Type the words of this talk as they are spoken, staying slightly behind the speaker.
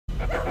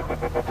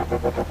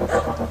Mason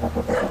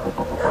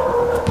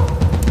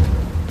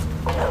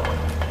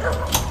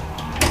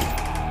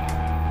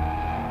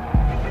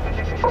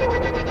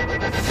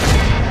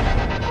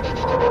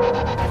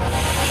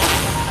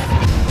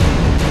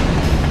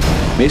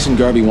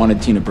Garvey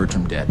wanted Tina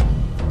Bertram dead.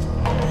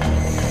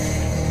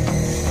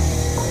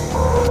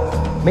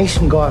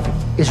 Mason Garvey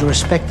is a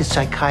respected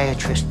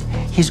psychiatrist.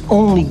 His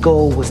only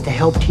goal was to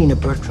help Tina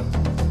Bertram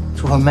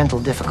through her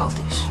mental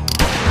difficulties.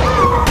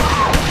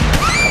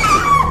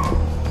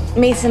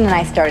 Mason and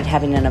I started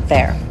having an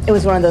affair. It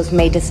was one of those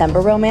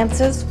May-December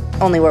romances,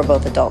 only we're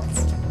both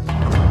adults.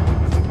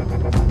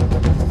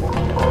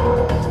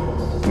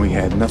 We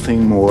had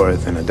nothing more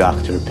than a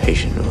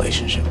doctor-patient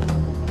relationship.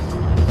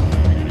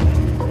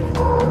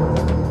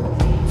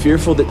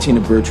 Fearful that Tina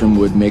Bertram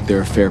would make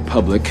their affair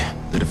public,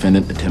 the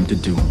defendant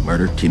attempted to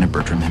murder Tina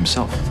Bertram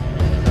himself.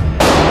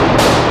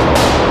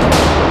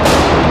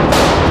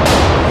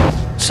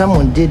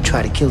 Someone did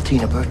try to kill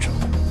Tina Bertram,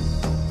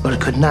 but it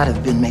could not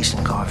have been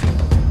Mason Garvey.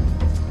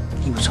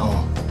 He was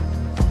home,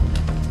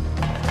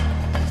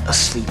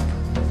 asleep.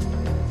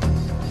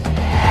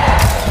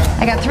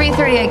 I got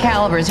 338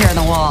 calibers here on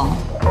the wall.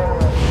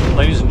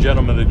 Ladies and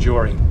gentlemen of the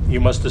jury, you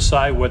must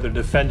decide whether the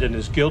defendant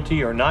is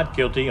guilty or not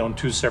guilty on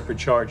two separate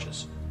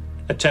charges: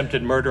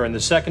 attempted murder in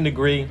the second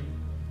degree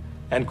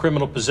and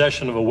criminal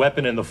possession of a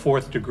weapon in the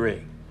fourth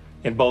degree.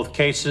 In both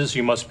cases,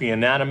 you must be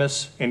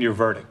unanimous in your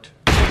verdict.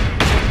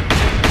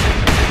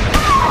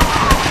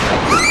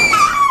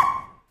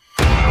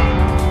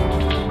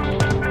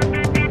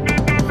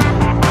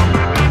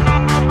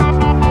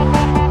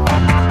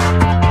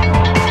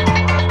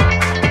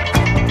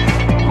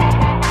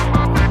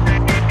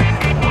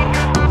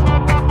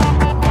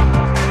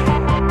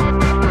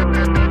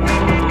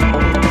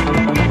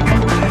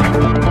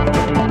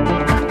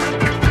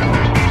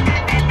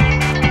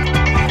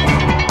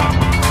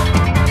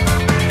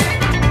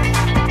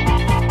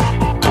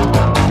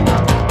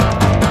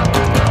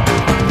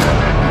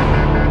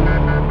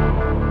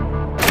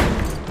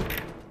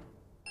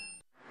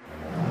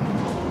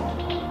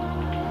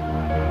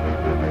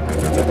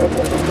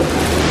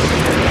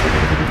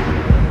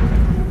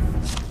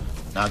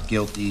 Not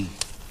guilty,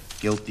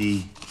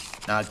 guilty,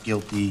 not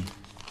guilty,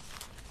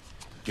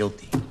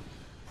 guilty.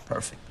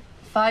 Perfect.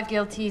 5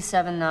 guilty,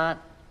 7 not.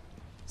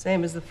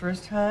 Same as the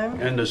first time?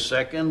 And the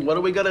second? What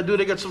do we gotta do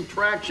to get some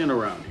traction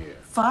around here?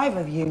 5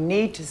 of you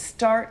need to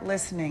start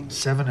listening.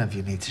 7 of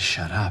you need to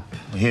shut up.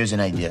 Well, here's an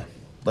idea.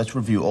 Let's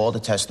review all the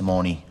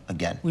testimony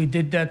again. We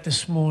did that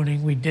this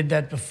morning. We did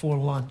that before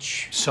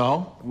lunch.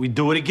 So, we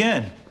do it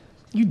again.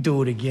 You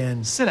do it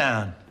again. Sit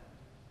down.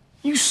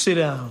 You sit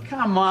down.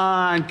 Come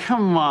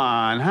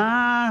on,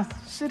 huh?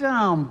 Sit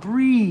down,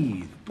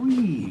 breathe.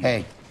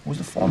 Hey, who's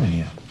the foreman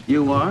here?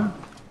 You are?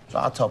 So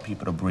I'll tell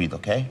people to breathe,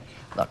 okay?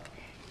 Look,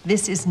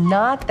 this is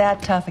not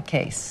that tough a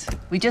case.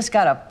 We just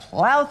gotta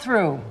plow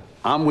through.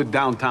 I'm with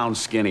downtown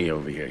skinny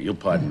over here. You'll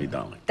pardon me,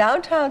 darling.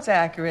 Downtown's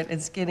accurate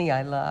and skinny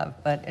I love,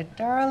 but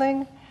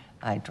darling,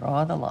 I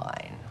draw the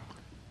line.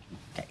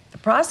 Okay, the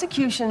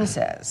prosecution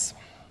says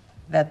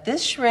that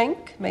this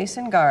shrink,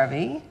 Mason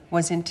Garvey,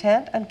 was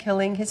intent on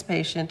killing his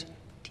patient,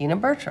 Tina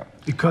Bertram.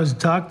 Because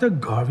Dr.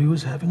 Garvey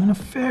was having an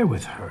affair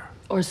with her.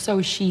 Or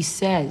so she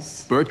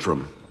says.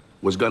 Bertram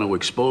was gonna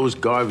expose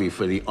Garvey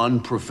for the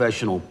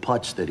unprofessional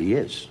putz that he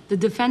is. The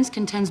defense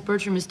contends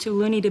Bertram is too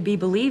loony to be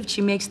believed.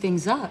 She makes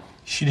things up.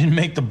 She didn't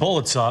make the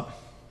bullets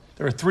up.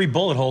 There are 3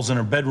 bullet holes in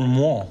her bedroom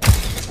wall.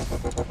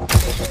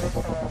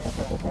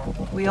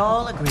 We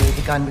all agree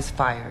the gun was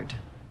fired.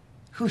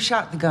 Who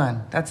shot the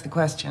gun? That's the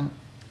question.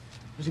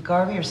 Was it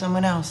Garvey or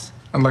someone else?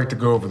 I'd like to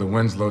go over the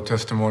Winslow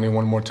testimony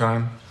one more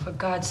time. For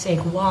God's sake,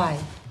 why?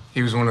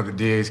 He was one of the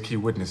DA's key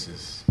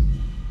witnesses.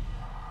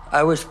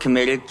 I was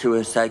committed to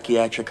a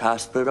psychiatric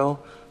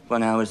hospital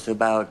when I was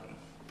about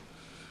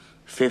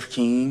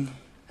 15,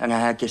 and I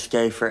had to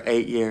stay for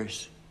 8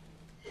 years.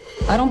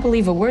 I don't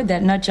believe a word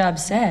that nut job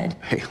said.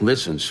 Hey,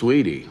 listen,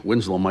 sweetie,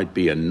 Winslow might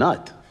be a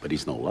nut, but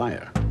he's no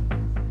liar.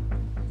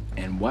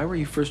 And why were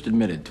you first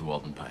admitted to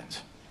Walden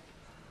Pines?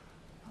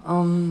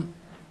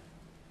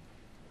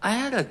 I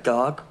had a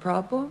dog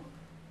problem.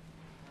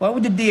 Why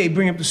would the DA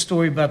bring up the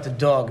story about the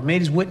dog? It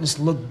made his witness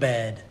look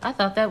bad. I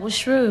thought that was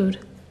shrewd.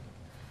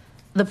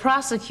 The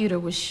prosecutor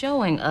was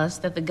showing us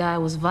that the guy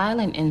was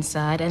violent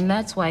inside, and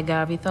that's why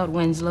Garvey thought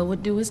Winslow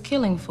would do his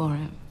killing for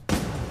him.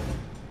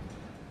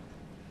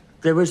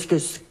 There was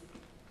this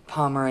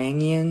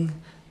Pomeranian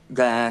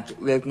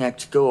that lived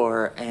next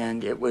door,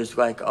 and it was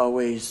like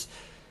always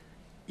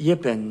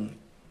yipping.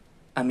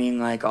 I mean,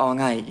 like all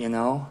night, you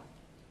know?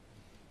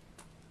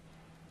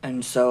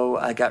 And so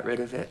I got rid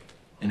of it.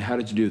 And how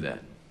did you do that?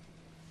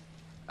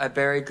 I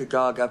buried the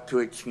dog up to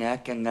its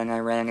neck, and then I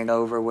ran it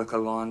over with a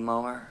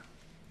lawnmower.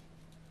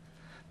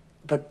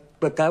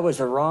 But that was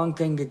the wrong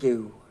thing to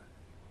do.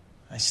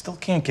 I still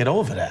can't get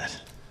over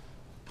that.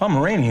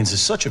 Pomeranians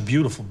is such a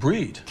beautiful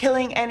breed.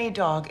 Killing any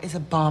dog is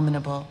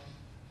abominable.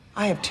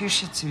 I have 2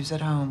 Shih Tzus at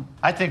home.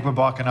 I think we're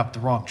barking up the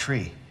wrong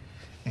tree.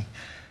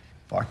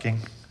 Barking.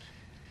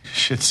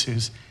 Shih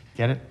Tzus.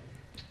 Get it?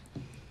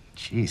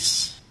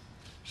 Jeez.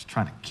 Just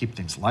trying to keep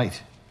things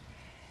light.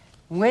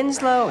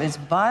 Winslow is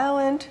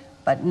violent,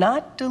 but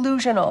not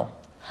delusional.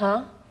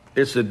 Huh?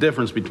 It's the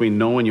difference between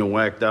knowing you're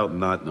whacked out and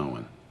not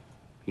knowing.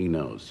 He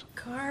knows.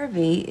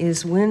 Garvey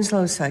is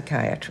Winslow's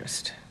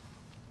psychiatrist.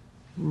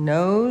 He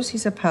knows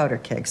he's a powder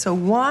keg, so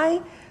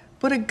why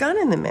put a gun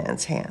in the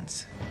man's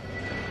hands?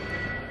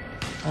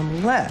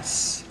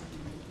 Unless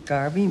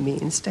Garvey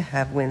means to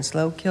have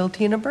Winslow kill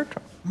Tina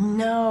Bertram.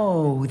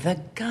 No, the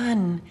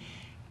gun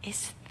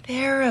is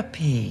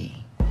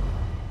therapy.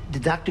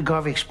 Did Dr.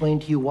 Garvey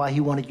explain to you why he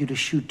wanted you to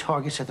shoot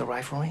targets at the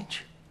rifle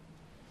range?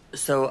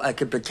 So I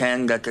could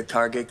pretend that the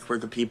targets were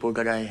the people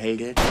that I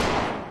hated.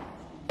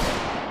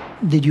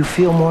 Did you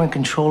feel more in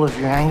control of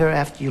your anger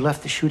after you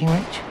left the shooting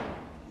range?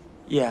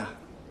 Yeah.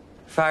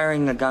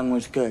 Firing the gun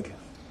was good.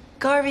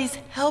 Garvey's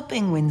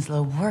helping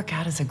Winslow work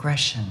out his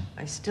aggression.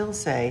 I still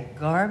say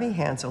Garvey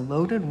hands a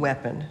loaded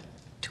weapon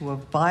to a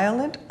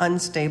violent,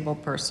 unstable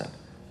person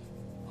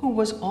who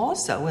was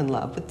also in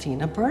love with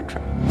Tina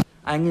Bertram.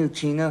 I knew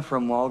Tina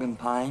from Walden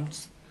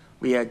Pines.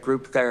 We had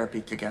group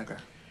therapy together.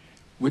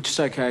 Which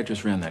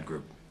psychiatrist ran that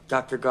group?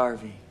 Dr.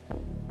 Garvey.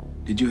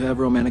 Did you have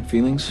romantic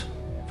feelings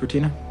for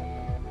Tina?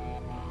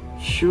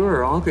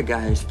 Sure, all the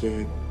guys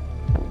did.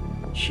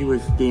 She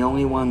was the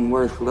only one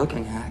worth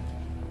looking at.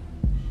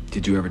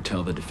 Did you ever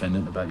tell the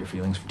defendant about your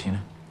feelings for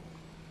Tina?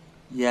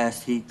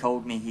 Yes, he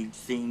told me he'd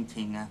seen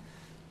Tina.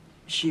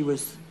 She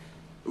was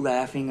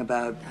laughing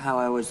about how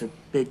I was a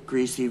big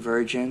greasy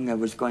virgin that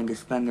was going to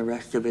spend the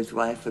rest of his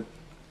life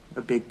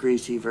a big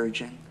greasy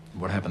virgin.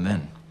 What happened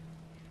then?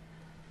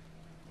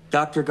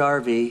 Dr.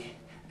 Garvey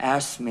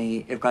asked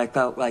me if I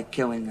felt like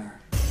killing her.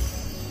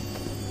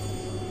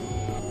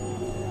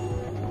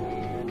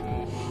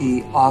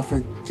 He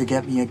offered to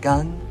get me a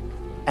gun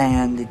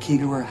and the key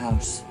to her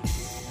house.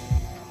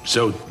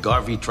 So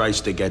Garvey tries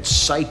to get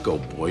Psycho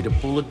Boy to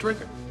pull the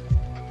trigger.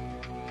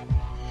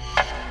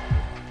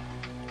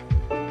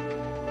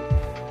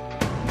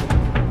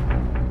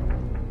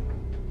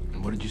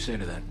 And what did you say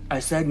to that?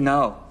 I said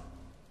no.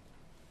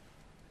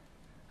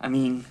 I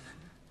mean,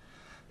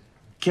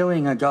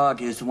 killing a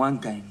dog is one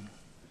thing.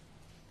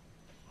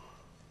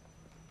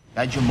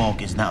 That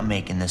Jamoke is not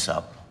making this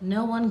up.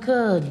 No one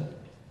could.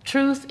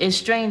 Truth is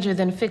stranger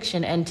than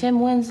fiction, and Tim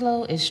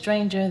Winslow is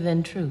stranger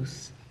than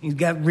truth. He's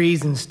got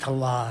reasons to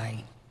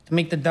lie, to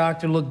make the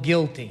doctor look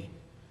guilty.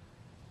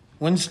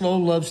 Winslow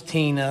loves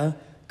Tina.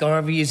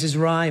 Garvey is his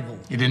rival.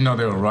 You didn't know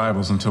they were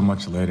rivals until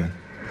much later.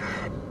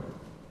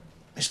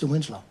 Mr.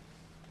 Winslow,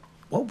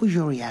 what was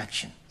your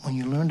reaction when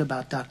you learned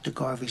about Dr.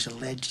 Garvey's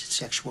alleged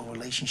sexual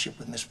relationship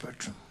with Miss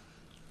Bertram?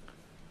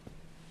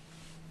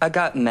 I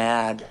got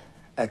mad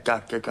at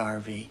Dr.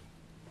 Garvey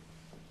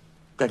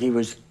that he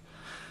was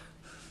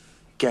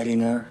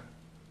getting her,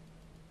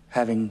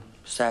 having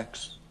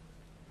sex.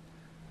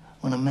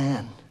 When a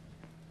man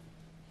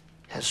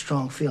has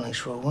strong feelings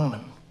for a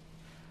woman,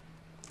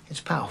 it's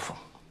powerful,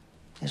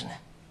 isn't it?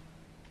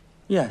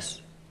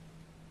 Yes.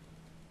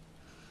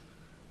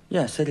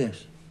 Yes, it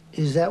is.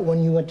 Is that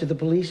when you went to the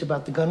police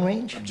about the gun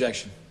range?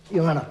 Objection.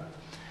 Your Honor,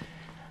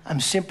 I'm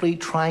simply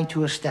trying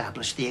to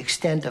establish the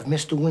extent of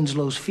Mr.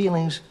 Winslow's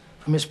feelings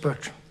for Miss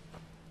Bertram.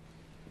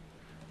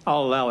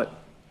 I'll allow it.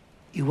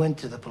 You went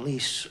to the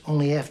police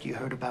only after you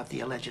heard about the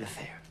alleged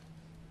affair.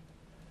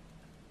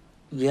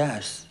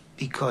 Yes.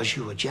 Because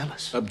you were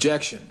jealous.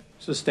 Objection.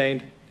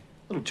 Sustained. A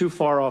little too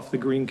far off the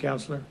green,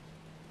 Counselor.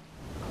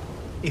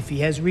 If he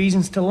has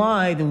reasons to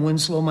lie, then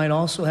Winslow might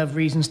also have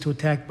reasons to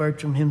attack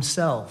Bertram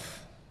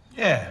himself.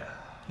 Yeah.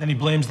 Then he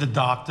blames the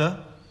doctor,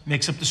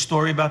 makes up the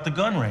story about the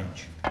gun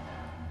range.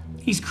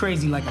 He's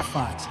crazy like a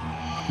fox.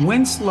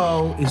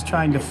 Winslow is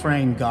trying to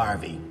frame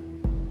Garvey.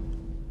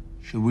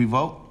 Should we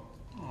vote?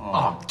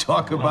 Oh,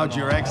 talk about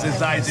your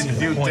exercise in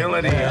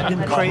futility.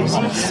 Crazy?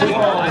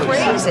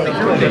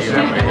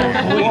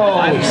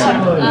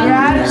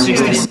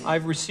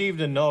 I've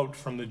received a note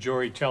from the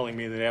jury telling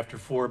me that after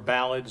 4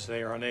 ballads,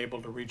 they are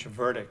unable to reach a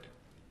verdict.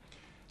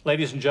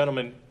 Ladies and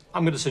gentlemen,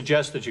 I'm going to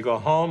suggest that you go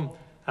home,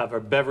 have a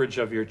beverage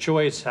of your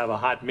choice, have a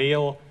hot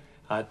meal,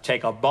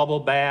 take a bubble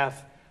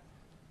bath.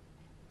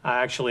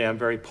 Actually, I'm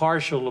very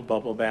partial to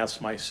bubble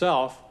baths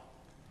myself.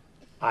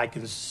 I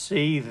can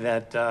see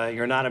that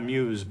you're not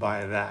amused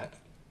by that.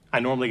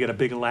 I normally get a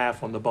big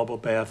laugh on the bubble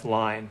bath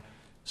line,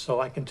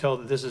 so I can tell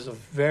that this is a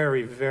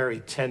very, very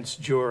tense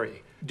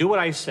jury. Do what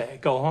I say.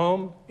 Go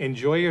home,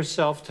 enjoy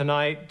yourself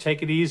tonight,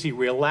 take it easy,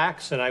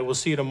 relax, and I will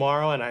see you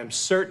tomorrow, and I'm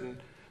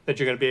certain that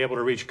you're going to be able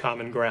to reach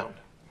common ground.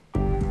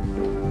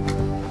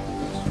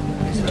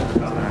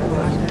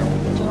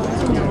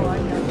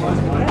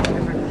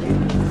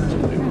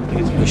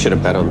 You should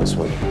have bet on this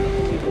one.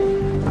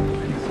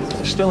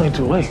 It still ain't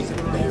too late.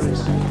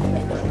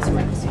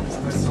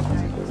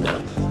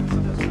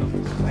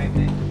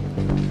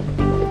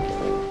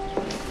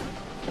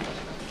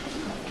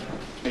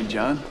 Hey,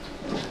 John.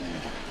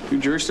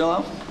 Your jury still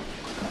out?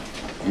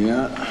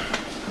 Yeah.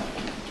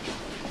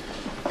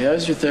 Hey,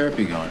 how's your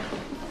therapy going?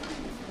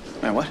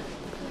 Man, what?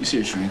 You see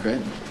a shrink,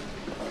 right?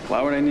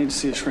 Why would I need to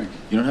see a shrink?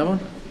 You don't have one?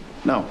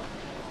 No.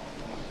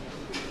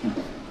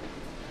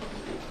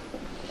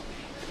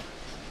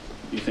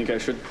 You think I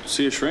should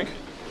see a shrink?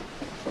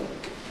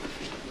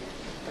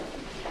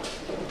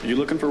 Are you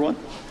looking for one?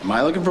 Am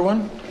I looking for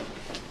one?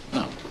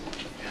 No.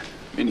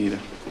 Me neither.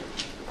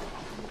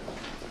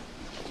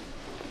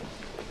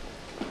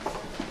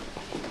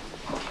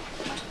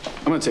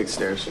 I'm gonna take the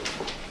stairs.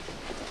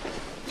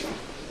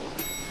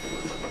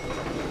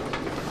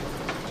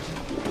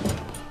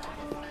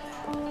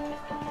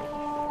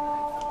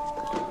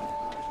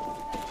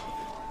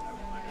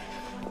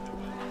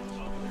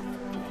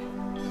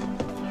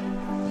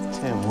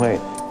 Tim, wait.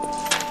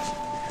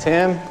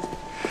 Tim?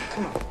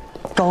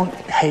 Don't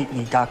hate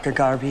me, Dr.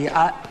 Garvey.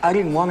 I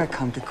didn't want to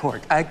come to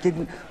court. I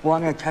didn't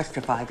want to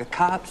testify. The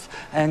cops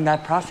and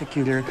that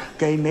prosecutor,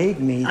 they made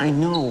me. I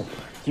know.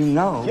 You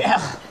know?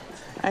 Yeah,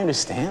 I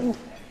understand.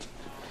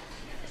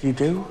 You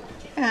do?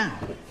 Yeah.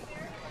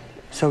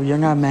 So you're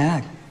not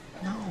mad?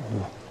 No.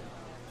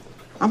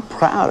 I'm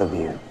proud of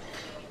you.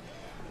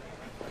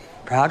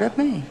 Proud of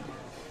me?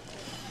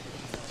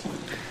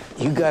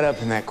 You got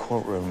up in that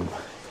courtroom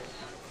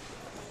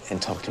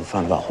and talked in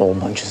front of a whole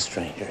bunch of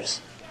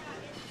strangers.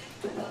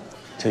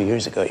 2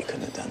 years ago, you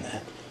couldn't have done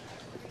that.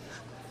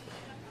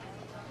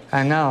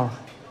 I know.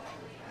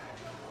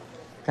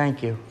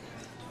 Thank you.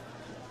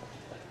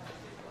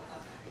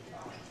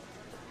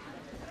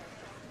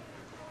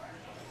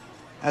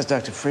 How's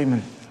Dr.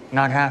 Friedman?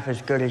 Not half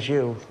as good as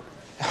you.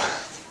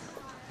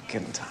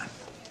 Give him time.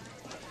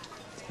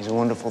 He's a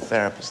wonderful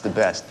therapist, the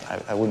best.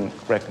 I wouldn't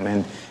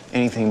recommend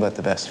anything but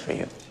the best for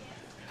you.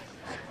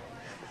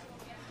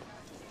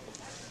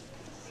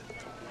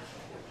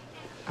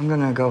 I'm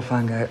gonna go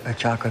find a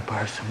chocolate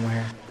bar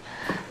somewhere.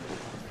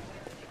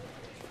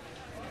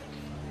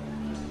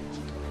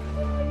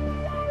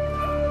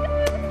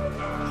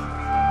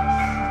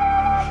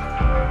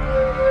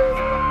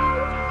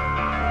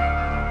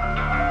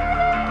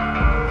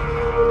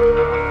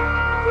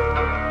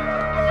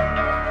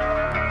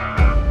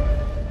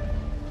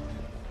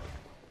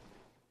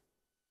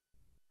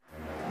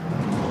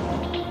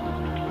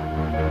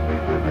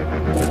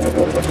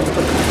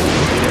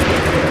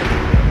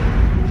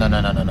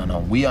 No.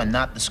 We are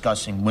not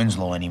discussing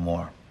Winslow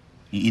anymore.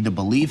 You either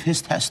believe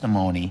his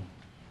testimony,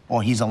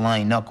 or he's a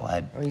lying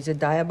knucklehead. Or he's a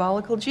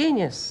diabolical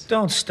genius.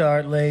 Don't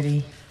start,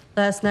 lady.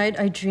 Last night,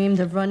 I dreamed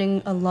of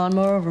running a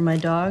lawnmower over my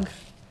dog.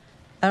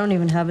 I don't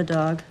even have a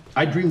dog.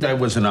 I dreamed I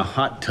was in a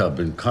hot tub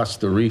in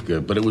Costa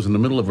Rica, but it was in the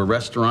middle of a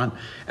restaurant,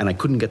 and I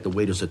couldn't get the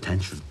waiter's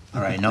attention.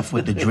 All right, enough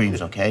with the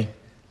dreams, okay?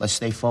 Let's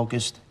stay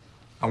focused.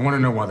 I want to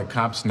know why the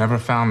cops never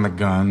found the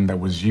gun that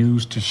was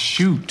used to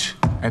shoot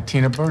at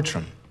Tina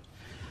Bertram.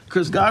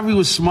 Because Garvey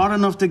was smart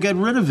enough to get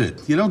rid of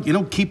it. You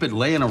don't keep it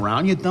laying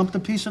around. You dump the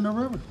piece in the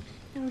river.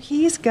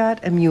 He's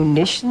got a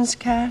munitions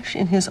cache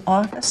in his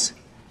office.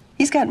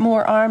 He's got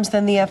more arms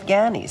than the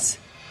Afghanis.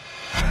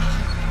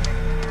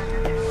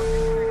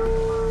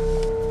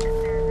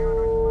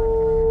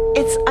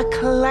 It's a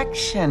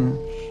collection.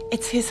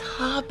 It's his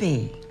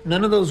hobby.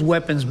 None of those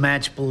weapons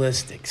match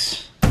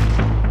ballistics.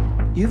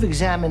 You've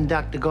examined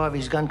Dr.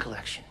 Garvey's gun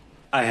collection.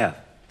 I have.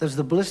 Does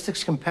the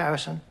ballistics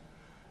comparison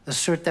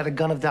assert that a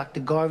gun of Dr.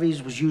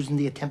 Garvey's was used in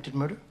the attempted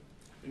murder?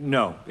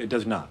 No, it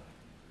does not.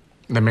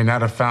 They may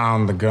not have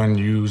found the gun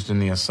used in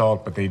the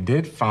assault, but they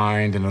did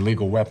find an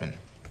illegal weapon.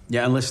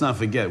 Yeah, and let's not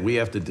forget, we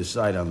have to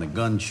decide on the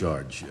gun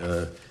charge.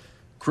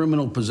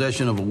 Criminal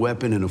possession of a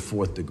weapon in a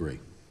 4th degree.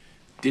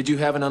 Did you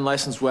have an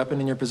unlicensed weapon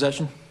in your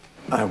possession?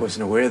 I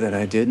wasn't aware that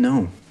I did,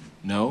 no.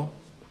 No,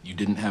 you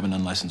didn't have an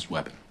unlicensed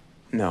weapon.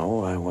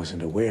 No, I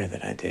wasn't aware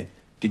that I did.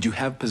 Did you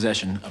have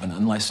possession of an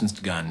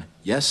unlicensed gun,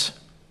 yes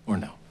or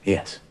no?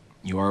 Yes.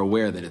 You are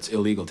aware that it's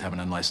illegal to have an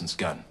unlicensed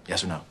gun,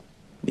 yes or no?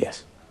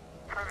 Yes.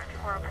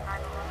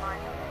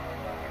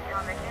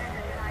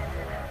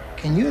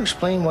 Can you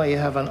explain why you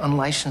have an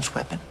unlicensed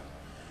weapon?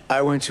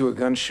 I went to a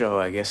gun show,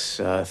 I guess,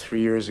 3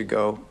 years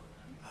ago.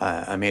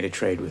 I made a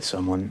trade with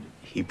someone.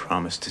 He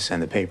promised to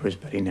send the papers,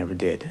 but he never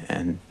did.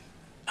 And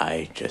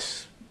I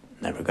just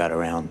never got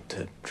around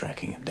to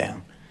tracking him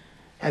down.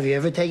 Have you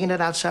ever taken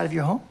it outside of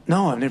your home?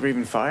 No, I've never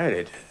even fired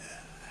it.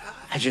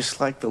 I just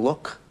like the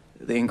look.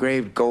 The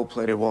engraved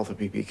gold-plated Walther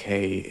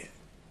PPK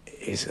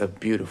is a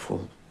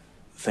beautiful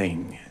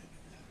thing.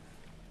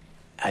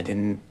 I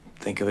didn't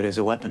think of it as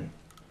a weapon,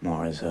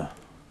 more as a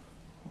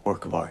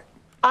work of art.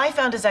 I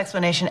found his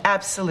explanation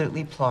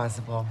absolutely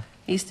plausible.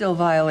 He still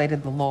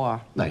violated the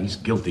law. No, he's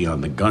guilty on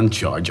the gun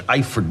charge.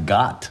 I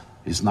forgot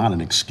is not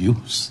an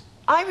excuse.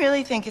 I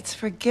really think it's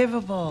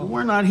forgivable.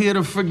 We're not here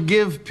to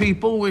forgive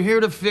people. We're here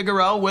to figure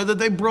out whether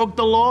they broke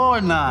the law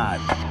or not.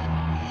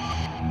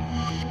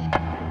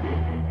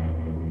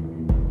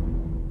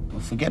 Well,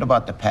 forget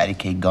about the patty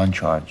cake gun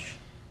charge.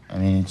 I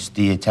mean, it's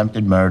the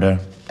attempted murder.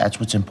 That's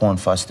what's important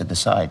for us to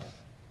decide.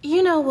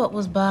 You know what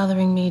was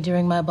bothering me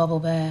during my bubble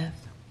bath?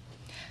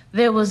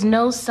 There was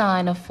no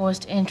sign of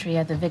forced entry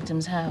at the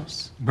victim's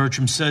house.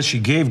 Bertram says she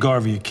gave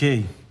Garvey a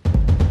key.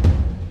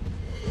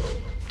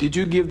 Did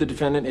you give the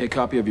defendant a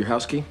copy of your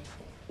house key?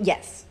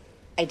 Yes,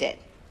 I did.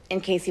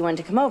 In case he wanted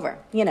to come over,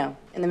 you know,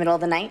 in the middle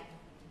of the night.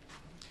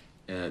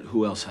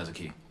 Who else has a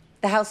key?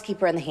 The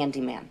housekeeper and the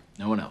handyman.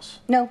 No one else?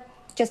 No,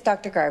 just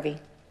Dr. Garvey.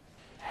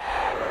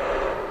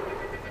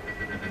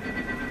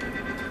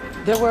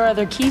 There were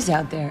other keys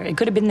out there. It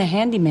could have been the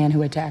handyman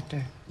who attacked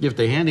her. If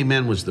the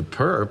handyman was the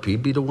perp,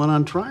 he'd be the one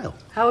on trial.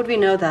 How would we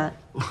know that?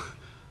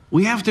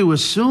 We have to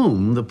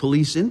assume the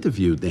police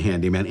interviewed the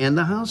handyman and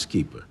the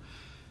housekeeper.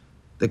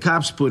 The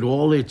cops put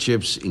all their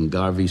chips in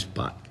Garvey's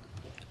pot.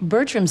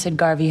 Bertram said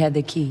Garvey had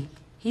the key.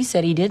 He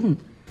said he didn't.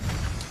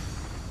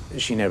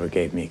 She never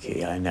gave me a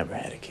key. I never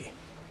had a key.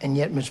 And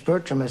yet Miss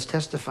Bertram has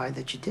testified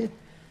that you did.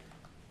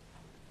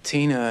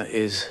 Tina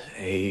is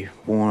a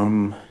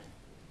warm,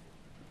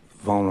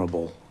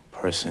 vulnerable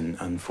person.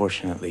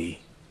 Unfortunately,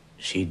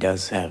 she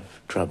does have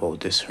trouble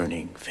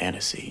discerning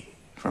fantasy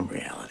from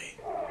reality.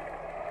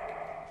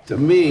 To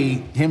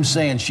me, him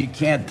saying she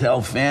can't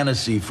tell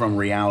fantasy from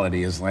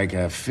reality is like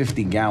a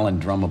 50-gallon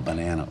drum of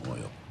banana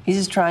oil. He's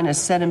just trying to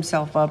set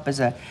himself up as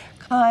a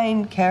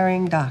kind,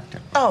 caring doctor.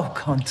 Au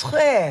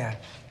contraire.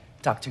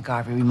 Dr.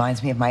 Garvey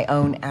reminds me of my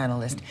own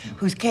analyst,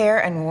 whose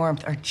care and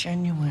warmth are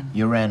genuine.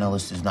 Your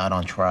analyst is not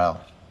on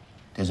trial.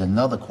 There's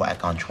another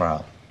quack on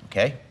trial,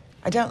 okay?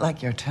 I don't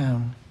like your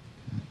tone.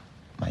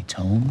 My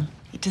tone?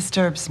 It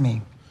disturbs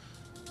me.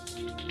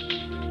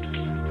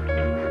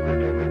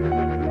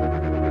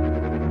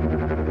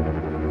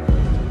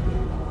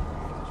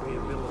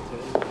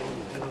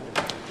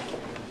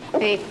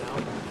 Hey.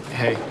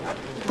 Hey.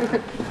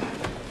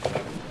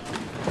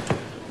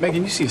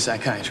 Megan, you see a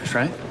psychiatrist,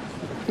 right?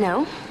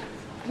 No.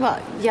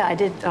 Well, yeah, I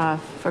did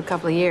for a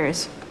couple of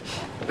years.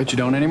 But you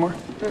don't anymore?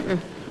 Mm-mm.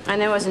 I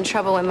knew I was in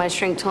trouble when my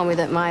shrink told me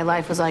that my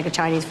life was like a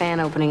Chinese fan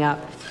opening up.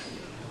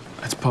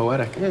 That's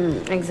poetic.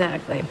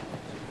 Exactly.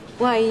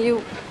 Why,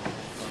 you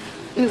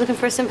looking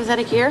for a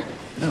sympathetic ear?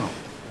 No,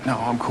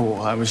 I'm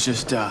cool. I was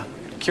just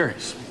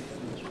curious.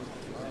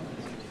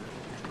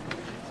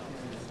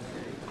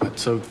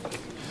 So,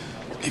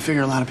 you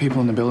figure a lot of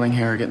people in the building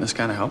here are getting this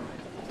kind of help?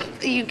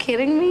 Are you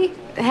kidding me?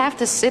 Half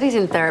the city's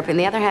in therapy and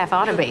the other half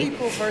ought to be.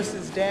 People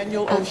versus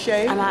Daniel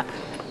O'Shea. I'm up.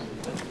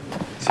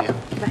 See ya.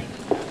 Bye.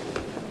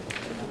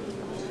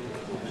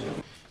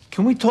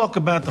 Can we talk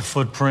about the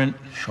footprint?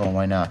 Sure,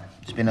 why not?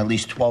 It's been at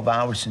least 12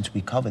 hours since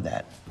we covered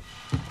that.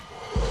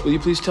 Will you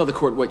please tell the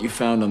court what you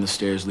found on the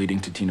stairs leading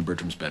to Tina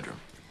Bertram's bedroom?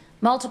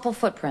 Multiple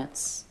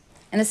footprints.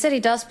 And the city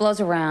dust blows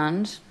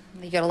around.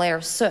 You get a layer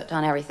of soot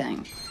on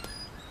everything.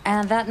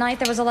 And that night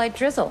there was a light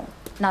drizzle.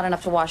 Not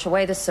enough to wash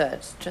away the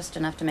soot, just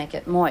enough to make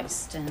it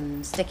moist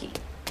and sticky.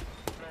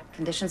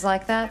 Conditions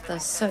like that, the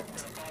soot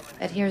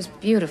adheres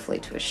beautifully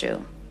to a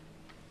shoe.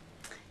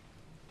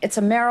 It's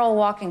a Merrill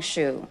walking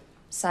shoe,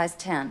 size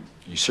 10.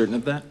 Are you certain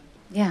of that?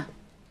 Yeah.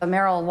 A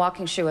Merrill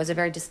walking shoe has a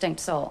very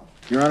distinct sole.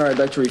 Your Honor, I'd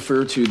like to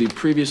refer to the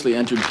previously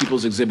entered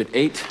People's Exhibit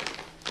 8,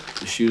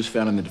 the shoes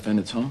found in the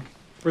defendant's home.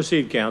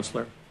 Proceed,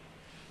 Counselor.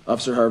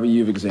 Officer Harvey,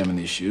 you've examined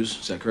these shoes,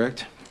 is that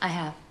correct? I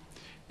have.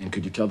 And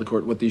could you tell the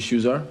court what these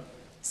shoes are?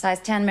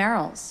 Size 10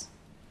 Merrills.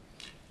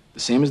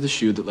 The same as the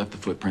shoe that left the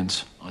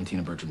footprints on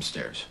Tina Bertram's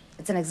stairs.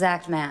 It's an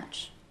exact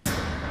match.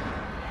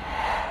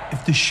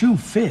 If the shoe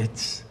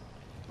fits,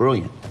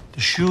 brilliant.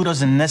 The shoe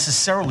doesn't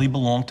necessarily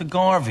belong to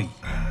Garvey.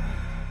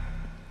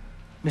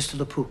 Mr.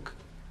 Lepuc,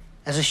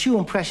 as a shoe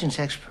impressions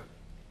expert,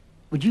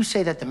 would you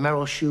say that the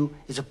Merrill shoe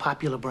is a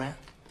popular brand?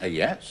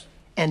 Yes.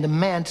 And the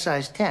man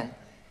size 10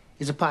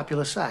 is a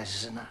popular size,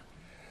 is it not?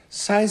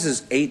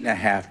 Sizes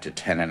 8.5 to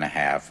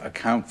 10.5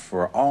 account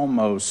for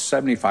almost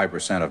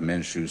 75% of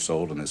men's shoes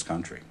sold in this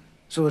country.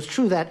 So it's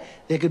true that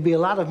there could be a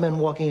lot of men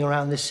walking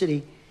around this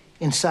city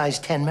in size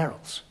 10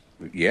 Merrills.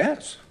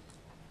 Yes.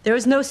 There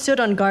was no soot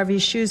on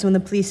Garvey's shoes when the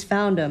police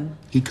found him.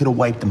 He could have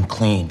wiped them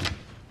clean.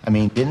 I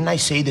mean, didn't I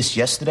say this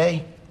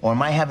yesterday? Or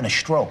am I having a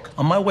stroke?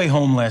 On my way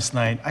home last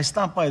night, I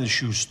stopped by the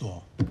shoe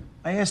store.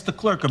 I asked the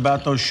clerk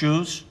about those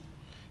shoes.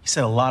 He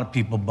said a lot of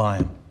people buy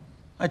them.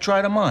 I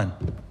tried them on.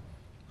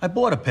 I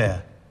bought a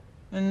pair.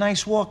 A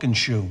nice walking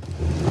shoe.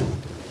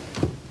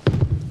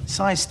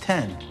 Size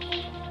 10.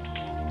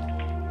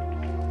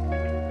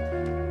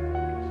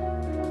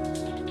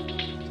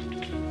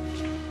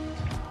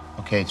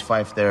 Okay, it's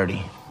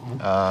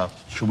 5:30.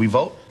 Should we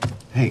vote?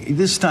 Hey,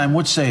 this time,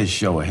 what say a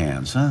show of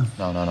hands, huh?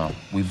 No.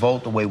 We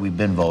vote the way we've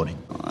been voting.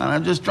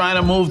 I'm just trying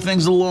to move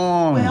things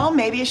along. Well,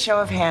 maybe a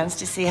show of hands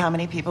to see how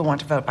many people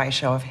want to vote by a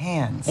show of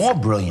hands. More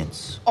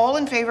brilliance. All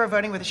in favor of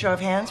voting with a show of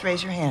hands,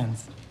 raise your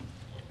hands.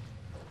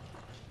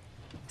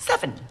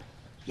 7.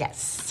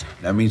 Yes.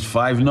 That means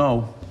 5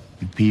 no.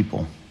 You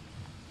people,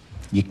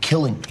 you're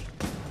killing me.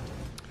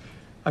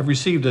 I've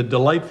received a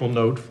delightful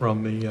note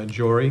from the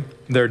jury.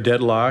 They're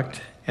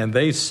deadlocked, and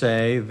they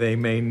say they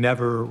may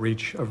never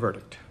reach a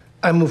verdict.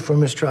 I move for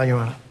mistrial, Your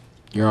Honor.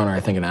 Your Honor, I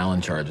think an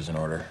Allen charge is in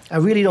order. I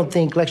really don't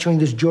think lecturing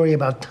this jury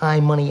about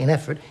time, money, and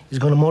effort is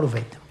going to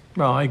motivate them.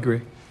 Well, I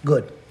agree.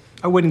 Good.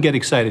 I wouldn't get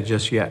excited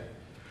just yet.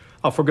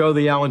 I'll forego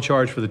the Allen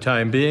charge for the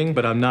time being,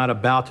 but I'm not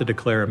about to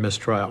declare a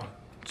mistrial.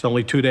 It's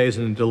only 2 days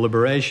in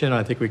deliberation.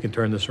 I think we can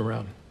turn this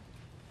around.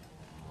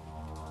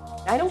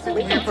 I don't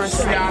believe it for a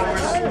second.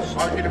 Hours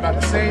arguing about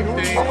the same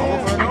thing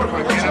over and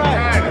over again.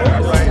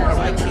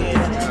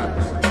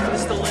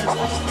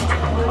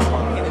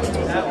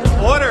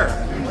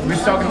 Order! We're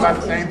talking about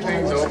the same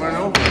things over and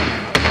over.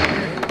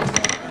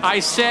 I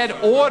said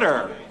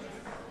order.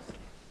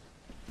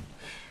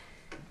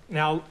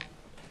 Now,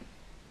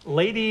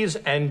 ladies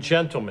and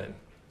gentlemen,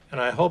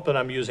 and I hope that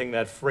I'm using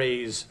that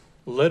phrase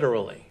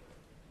literally,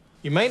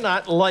 you may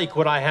not like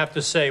what I have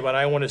to say, but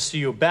I want to see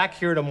you back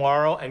here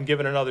tomorrow and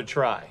give it another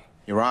try.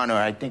 Your Honor,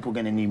 I think we're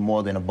gonna need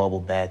more than a bubble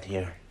bath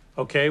here.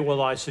 Okay,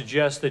 well, I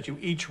suggest that you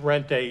each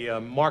rent a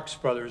Marx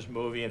Brothers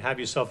movie and have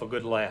yourself a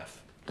good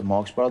laugh. The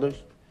Marx Brothers?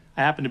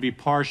 I happen to be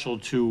partial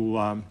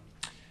to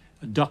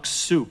duck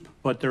soup,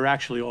 but they're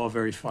actually all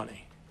very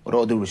funny. With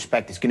all due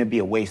respect, it's gonna be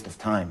a waste of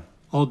time.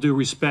 All due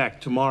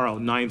respect, tomorrow,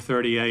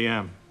 9:30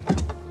 a.m.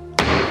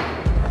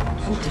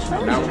 He's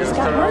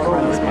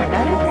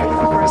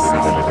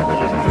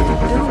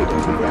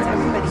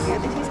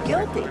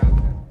guilty.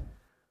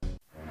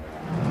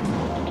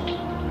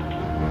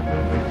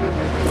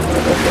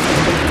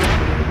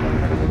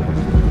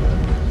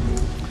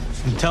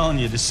 I'm telling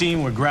you, the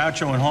scene where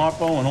Groucho and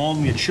Harpo and all of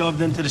them get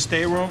shoved into the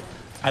stateroom,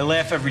 I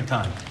laugh every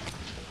time.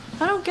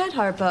 I don't get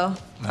Harpo.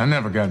 I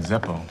never got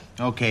Zeppo.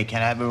 Okay,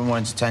 can I have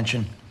everyone's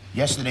attention?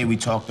 Yesterday we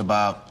talked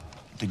about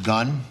the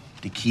gun,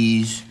 the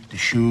keys, the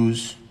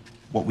shoes.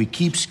 What we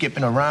keep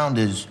skipping around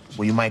is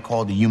what you might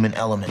call the human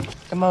element.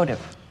 The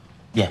motive.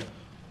 Yeah.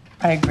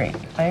 I agree.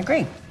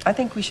 I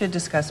think we should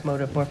discuss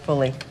motive more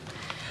fully.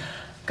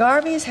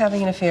 Garvey is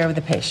having an affair with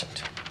a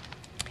patient.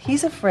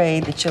 He's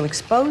afraid that she'll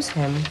expose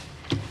him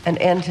and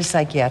end his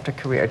psychiatric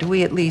career. Do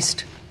we at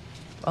least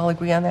all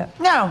agree on that?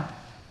 No.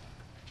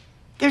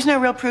 There's no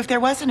real proof there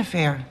was an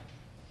affair.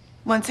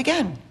 Once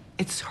again,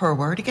 it's her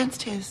word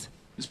against his.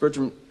 Miss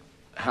Bertram,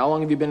 how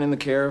long have you been in the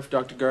care of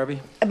Dr. Garvey?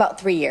 About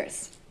 3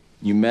 years.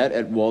 You met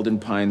at Walden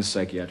Pines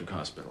Psychiatric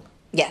Hospital.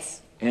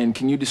 Yes. And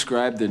can you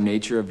describe the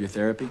nature of your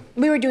therapy?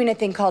 We were doing a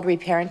thing called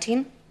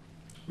reparenting.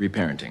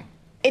 Reparenting.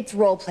 It's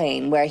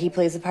role-playing, where he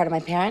plays the part of my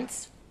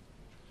parents.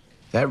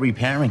 That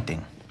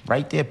reparenting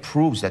right there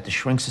proves that the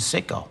shrink's a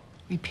sicko.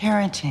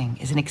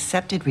 Reparenting is an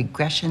accepted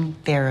regression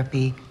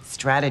therapy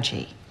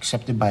strategy.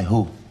 Accepted by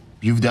who?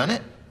 You've done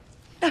it?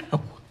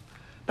 No.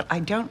 But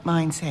I don't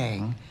mind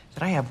saying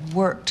that I have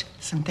worked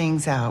some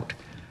things out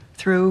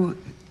through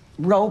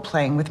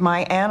role-playing with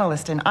my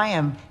analyst, and I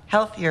am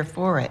healthier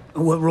for it.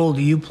 What role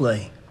do you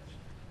play?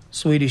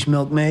 Swedish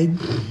milkmaid?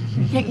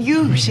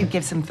 You should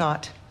give some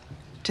thought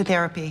to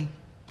therapy.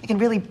 It can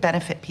really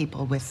benefit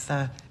people with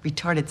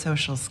retarded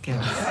social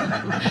skills.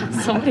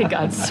 Somebody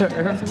got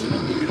served.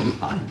 Come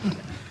on.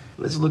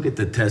 Let's look at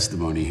the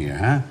testimony here,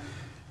 huh?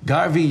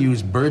 Garvey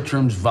used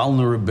Bertram's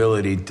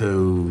vulnerability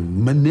to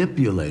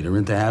manipulate her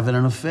into having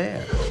an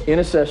affair. In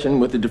a session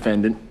with the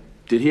defendant,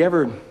 did he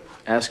ever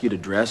ask you to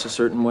dress a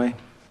certain way?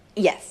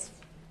 Yes.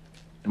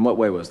 In what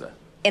way was that?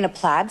 In a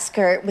plaid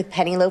skirt with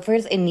penny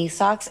loafers and knee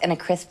socks and a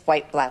crisp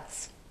white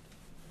blouse.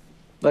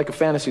 Like a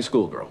fantasy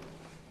schoolgirl.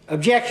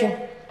 Objection.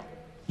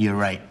 You're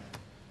right.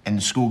 And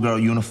the schoolgirl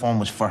uniform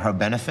was for her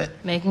benefit?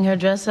 Making her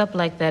dress up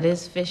like that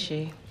is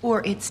fishy.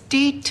 Or it's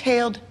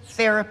detailed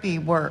therapy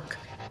work.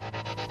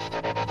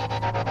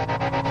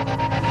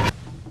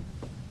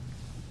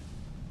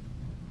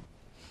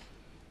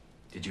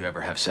 Did you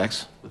ever have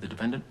sex with the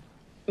defendant?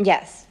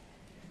 Yes.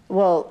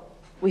 Well,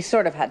 we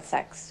sort of had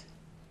sex.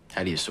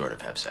 How do you sort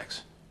of have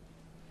sex?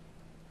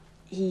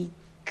 He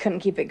couldn't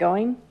keep it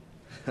going.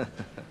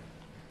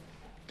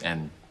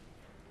 And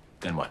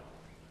then what?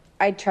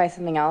 I'd try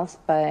something else,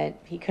 but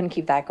he couldn't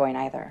keep that going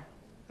either.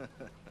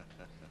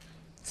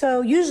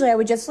 So usually I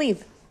would just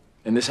leave.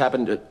 And this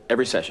happened at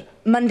every session?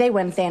 Monday,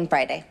 Wednesday, and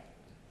Friday.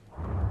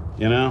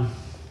 You know,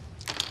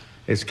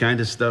 this kind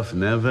of stuff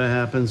never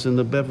happens in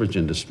the beverage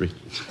industry.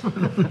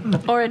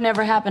 Or it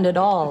never happened at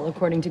all,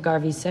 according to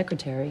Garvey's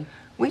secretary.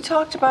 We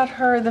talked about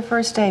her the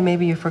first day.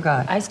 Maybe you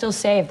forgot. I still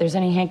say if there's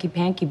any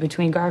hanky-panky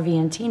between Garvey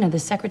and Tina, the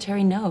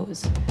secretary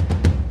knows.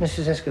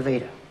 Mrs.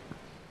 Escovedo,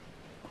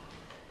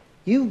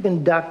 you've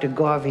been Dr.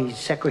 Garvey's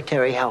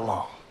secretary how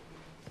long?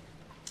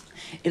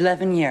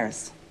 11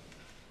 years.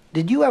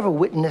 Did you ever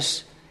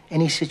witness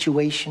any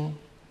situation,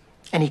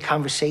 any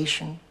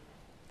conversation,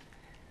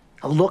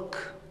 a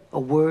look, a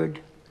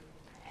word,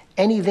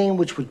 anything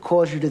which would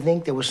cause you to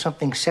think there was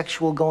something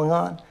sexual going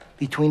on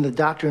between the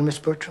doctor and Miss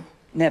Bertram?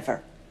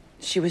 Never.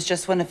 She was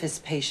just one of his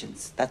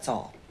patients, that's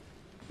all.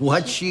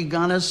 What's she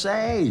gonna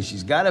say?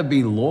 She's gotta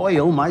be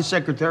loyal. My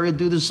secretary would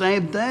do the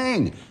same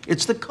thing.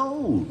 It's the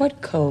code.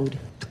 What code?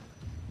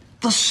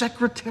 The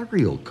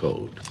secretarial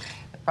code.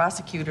 The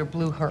prosecutor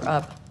blew her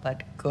up,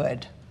 but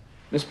good.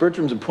 Miss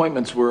Bertram's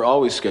appointments were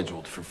always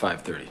scheduled for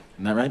 5:30.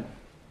 Isn't that right?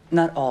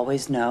 Not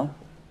always, no.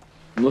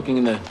 I'm looking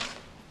in the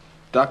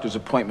doctor's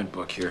appointment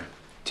book here.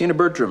 Tina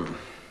Bertram,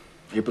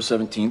 April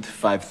 17th,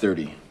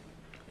 5:30.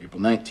 April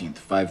 19th,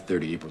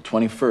 5:30. April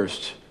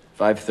 21st,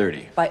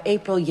 5:30. By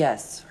April,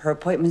 yes. Her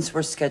appointments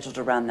were scheduled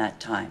around that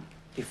time.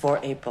 Before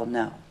April,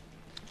 no.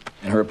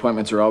 And her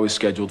appointments are always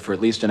scheduled for at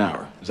least an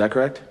hour. Is that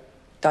correct?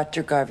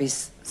 Dr.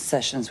 Garvey's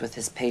sessions with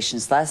his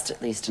patients last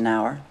at least an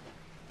hour.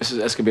 Mrs.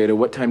 Escobedo,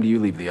 what time do you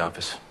leave the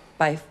office?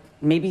 By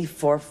maybe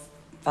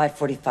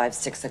 5:45,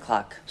 6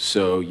 o'clock.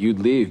 So you'd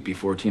leave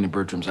before Tina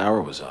Bertram's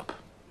hour was up?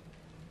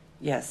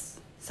 Yes,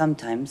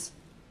 sometimes.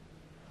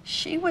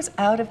 She was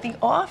out of the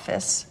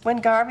office when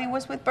Garvey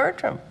was with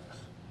Bertram.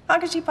 How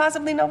could she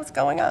possibly know what's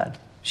going on?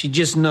 She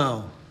just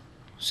know.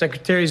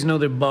 Secretaries know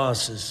their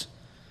bosses.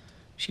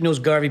 She knows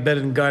Garvey better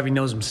than Garvey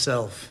knows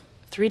himself.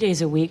 3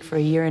 days a week for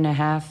a year and a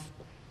half.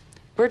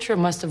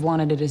 Bertram must have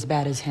wanted it as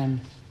bad as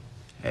him.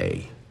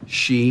 Hey,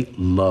 she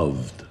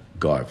loved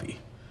Garvey.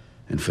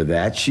 And for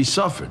that, she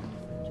suffered.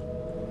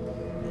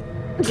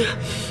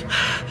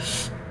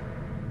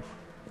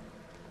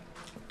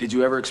 Did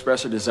you ever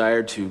express a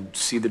desire to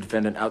see the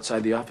defendant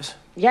outside the office?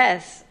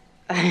 Yes.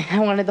 I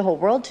wanted the whole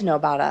world to know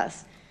about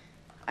us.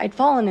 I'd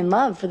fallen in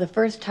love for the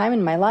first time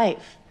in my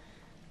life.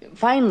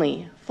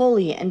 Finally,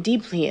 fully and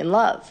deeply in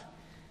love.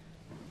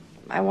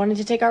 I wanted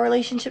to take our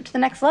relationship to the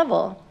next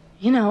level.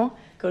 You know,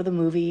 go to the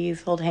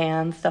movies, hold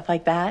hands, stuff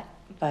like that.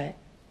 But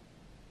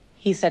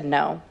he said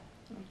no.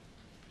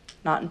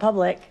 Not in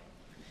public.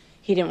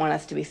 He didn't want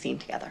us to be seen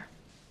together.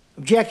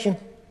 Objection.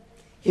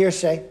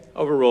 Hearsay.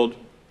 Overruled.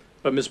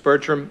 But Miss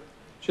Bertram,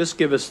 just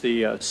give us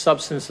the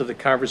substance of the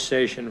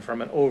conversation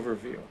from an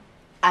overview.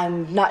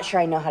 I'm not sure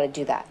I know how to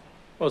do that.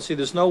 Well, see,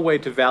 there's no way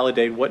to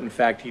validate what, in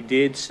fact, he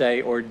did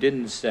say or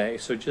didn't say,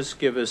 so just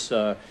give us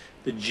the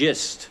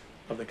gist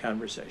of the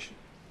conversation.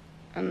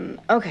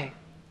 Okay.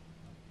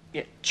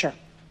 Yeah, sure.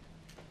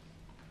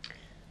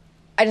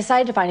 I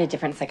decided to find a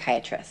different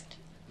psychiatrist.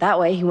 That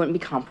way he wouldn't be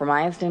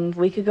compromised and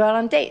we could go out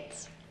on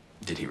dates.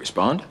 Did he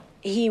respond?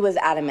 He was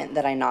adamant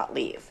that I not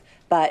leave.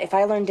 But if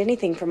I learned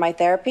anything from my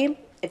therapy,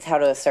 it's how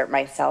to assert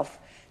myself.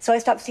 So I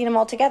stopped seeing him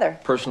altogether.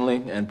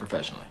 Personally and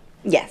professionally?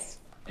 Yes.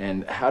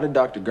 And how did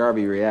Dr.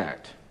 Garvey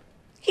react?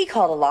 He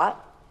called a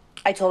lot.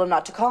 I told him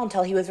not to call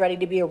until he was ready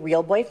to be a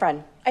real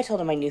boyfriend. I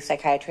told him my new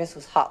psychiatrist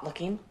was hot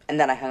looking, and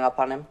then I hung up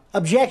on him.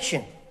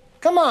 Objection.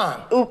 Come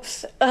on.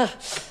 Oops.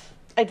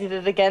 I did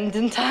it again,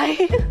 didn't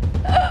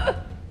I?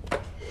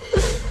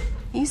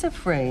 He's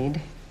afraid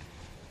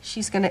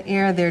she's going to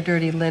air their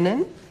dirty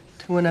linen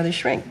to another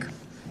shrink.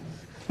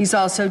 He's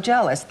also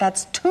jealous.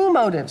 That's 2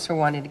 motives for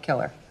wanting to kill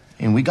her.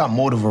 And we got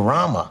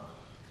motivorama.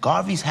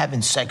 Garvey's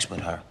having sex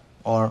with her,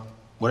 or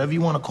whatever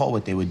you want to call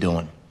what they were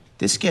doing.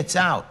 This gets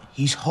out,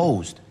 he's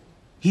hosed.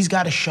 He's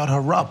got to shut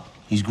her up.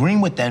 He's green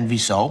with envy,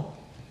 so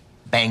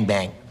bang,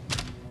 bang.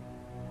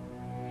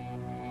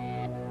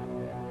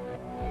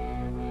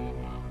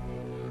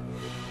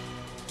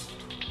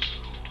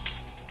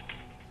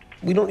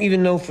 We don't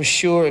even know for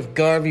sure if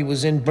Garvey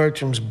was in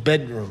Bertram's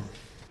bedroom.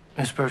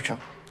 Miss Bertram,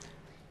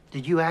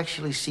 did you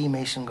actually see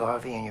Mason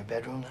Garvey in your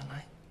bedroom that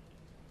night?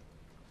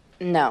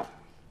 No.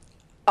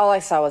 All I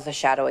saw was a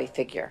shadowy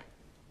figure.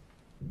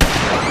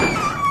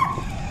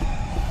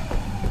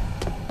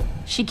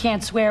 She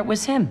can't swear it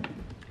was him.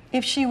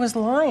 If she was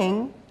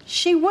lying,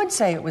 she would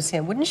say it was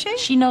him, wouldn't she?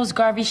 She knows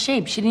Garvey's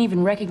shape. She didn't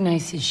even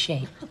recognize his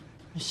shape.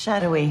 A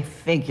shadowy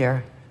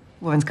figure.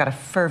 Woman's got a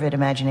fervid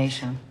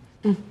imagination.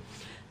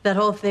 That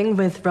whole thing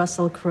with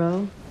Russell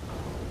Crowe.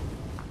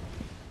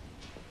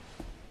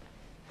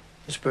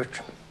 Miss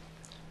Bertram,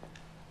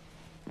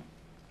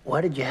 why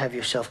did you have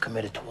yourself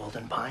committed to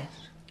Walden Pines?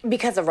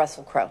 Because of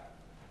Russell Crowe.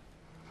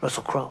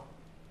 Russell Crowe?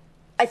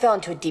 I fell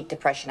into a deep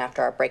depression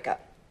after our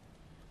breakup.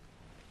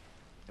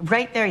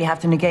 Right there, you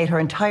have to negate her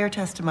entire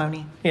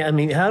testimony. Yeah, I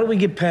mean, how do we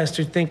get past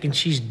her thinking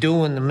she's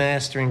doing the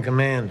master and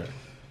commander?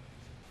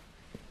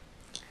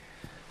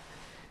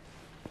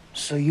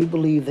 So you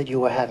believe that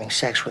you were having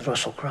sex with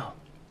Russell Crowe?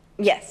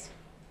 Yes,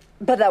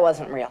 but that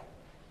wasn't real.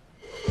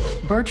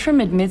 Bertram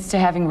admits to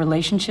having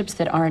relationships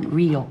that aren't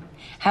real.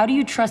 How do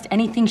you trust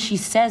anything she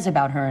says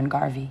about her and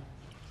Garvey?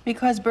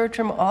 Because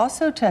Bertram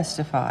also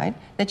testified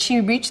that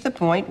she reached the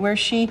point where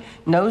she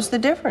knows the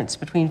difference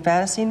between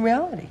fantasy and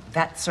reality.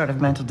 That sort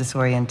of mental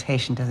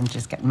disorientation doesn't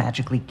just get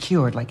magically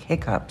cured like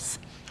hiccups.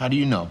 How do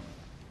you know?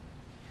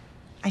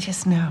 I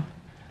just know.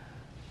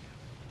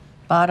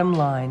 Bottom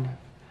line,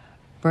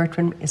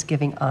 Bertram is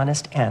giving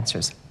honest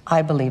answers.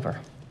 I believe her.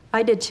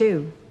 I did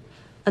too.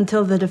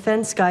 Until the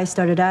defense guy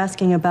started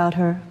asking about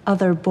her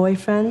other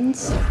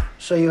boyfriends.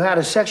 So you had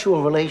a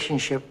sexual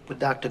relationship with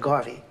Dr.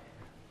 Garvey,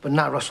 but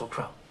not Russell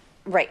Crowe?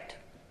 Right.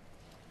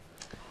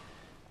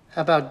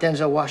 How about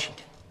Denzel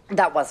Washington?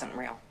 That wasn't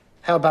real.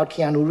 How about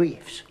Keanu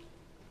Reeves?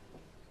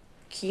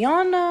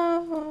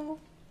 Keanu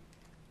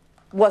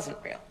wasn't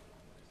real.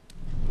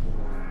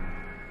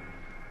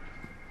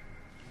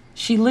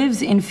 She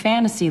lives in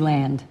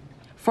Fantasyland.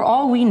 For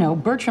all we know,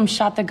 Bertram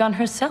shot the gun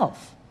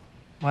herself.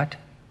 What?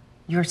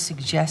 You're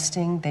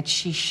suggesting that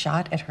she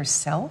shot at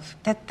herself?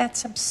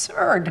 That's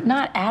absurd.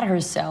 Not at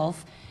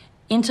herself,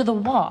 into the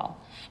wall.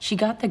 She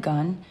got the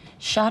gun,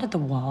 shot at the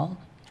wall,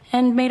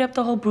 and made up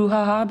the whole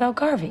brouhaha about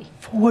Garvey.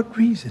 For what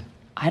reason?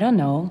 I don't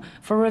know.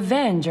 For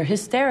revenge or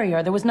hysteria,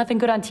 or there was nothing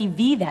good on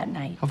TV that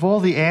night. Of all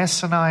the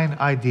asinine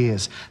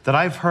ideas that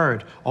I've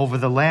heard over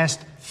the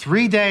last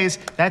 3 days,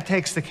 that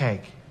takes the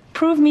cake.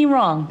 Prove me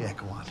wrong. Yeah,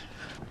 go on.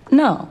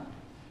 No.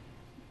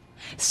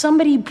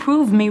 Somebody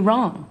prove me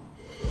wrong.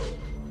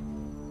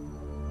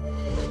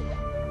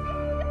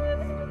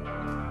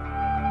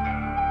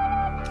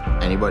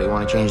 Anybody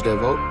want to change their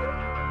vote?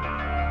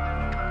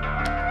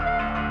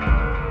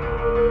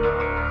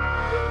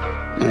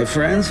 My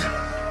friends,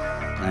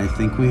 I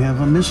think we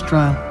have a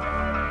mistrial.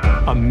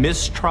 A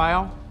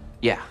mistrial?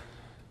 Yeah.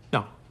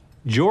 No.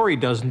 Jury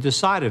doesn't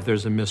decide if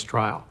there's a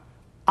mistrial.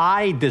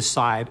 I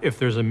decide if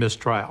there's a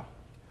mistrial.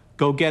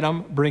 Go get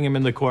him, bring him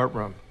in the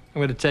courtroom. I'm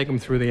going to take him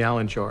through the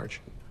Allen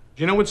charge.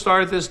 Do you know what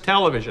started this?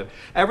 Television.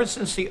 Ever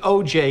since the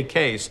O.J.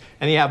 case,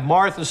 and you have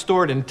Martha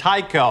Stewart and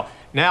Tyco,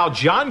 now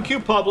John Q.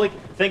 Public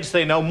thinks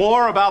they know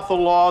more about the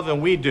law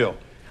than we do.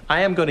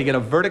 I am going to get a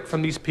verdict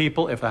from these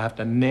people if I have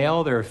to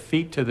nail their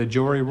feet to the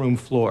jury room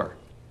floor.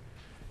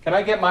 Can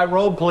I get my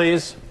robe,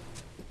 please?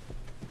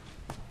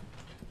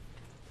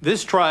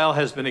 This trial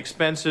has been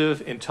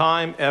expensive in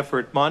time,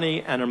 effort,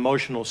 money, and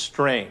emotional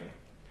strain.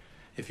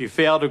 If you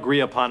fail to agree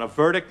upon a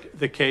verdict,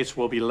 the case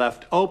will be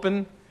left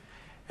open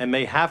and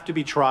may have to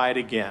be tried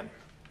again.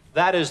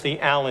 That is the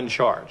Allen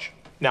charge.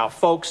 Now,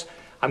 folks,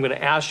 I'm going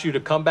to ask you to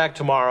come back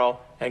tomorrow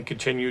and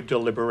continue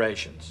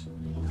deliberations.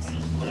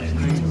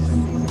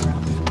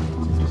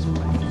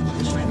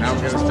 Now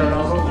we're going to start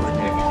all over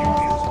again.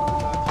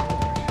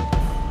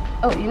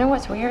 Oh, you know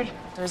what's weird?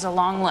 There's a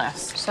long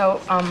list. So,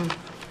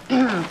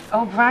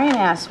 O'Brien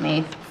asked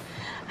me,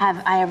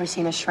 have I ever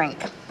seen a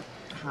shrink?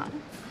 Uh-huh.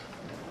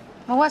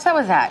 Well, what's up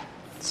with that?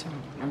 So,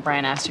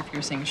 Brian asked you if you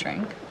were seeing a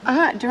shrink?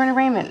 During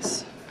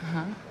arraignments.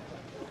 Uh-huh.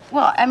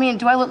 Well, I mean,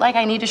 do I look like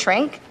I need a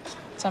shrink?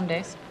 Some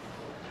days.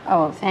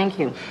 Oh, thank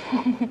you.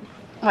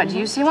 What, do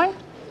you see one?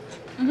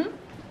 Mm-hmm.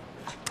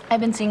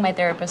 I've been seeing my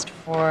therapist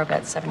for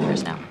about 7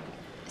 years now.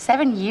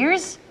 7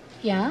 years?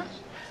 Yeah.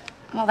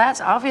 Well,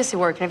 that's obviously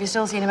working if you're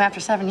still seeing him after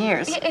 7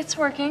 years. It's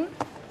working.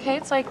 Okay,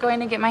 it's like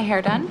going to get my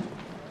hair done.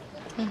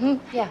 Mm-hmm.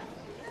 Yeah.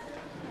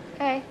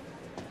 Okay.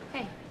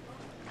 Hey.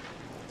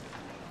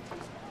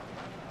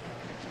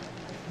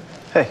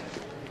 Hey.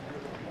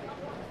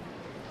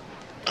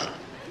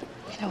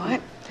 You know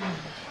what?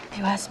 If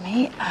you ask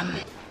me,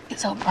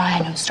 it's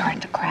O'Brien who's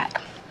starting to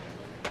crack.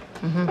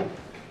 Mm-hmm.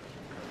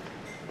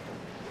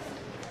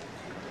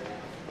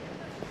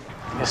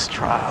 This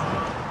trial.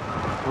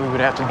 We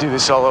would have to do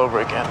this all over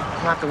again.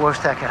 Not the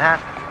worst that could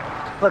happen.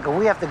 Look, if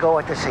we have to go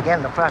at this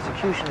again, the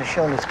prosecution has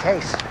shown its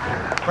case.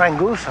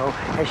 Ranguso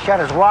has shot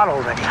his wad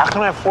already. How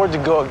can I afford to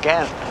go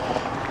again?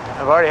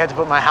 I've already had to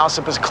put my house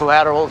up as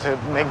collateral to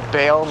make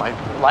bail. My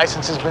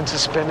license has been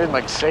suspended.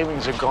 My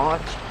savings are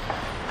gone.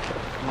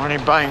 I'm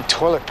already buying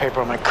toilet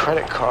paper on my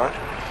credit card.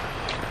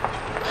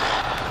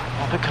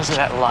 All because of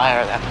that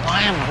liar, that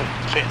lying little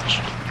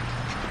bitch.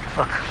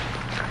 Look,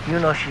 you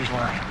know she's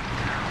lying.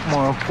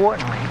 More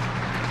importantly,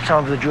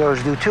 some of the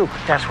jurors do too.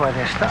 That's why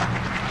they're stuck.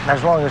 And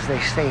as long as they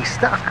stay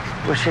stuck,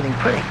 we're sitting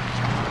pretty.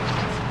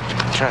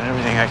 I tried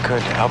everything I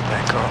could to help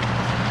that girl.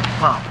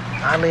 Well,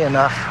 oddly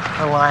enough,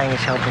 her lying is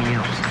helping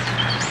you.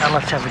 Now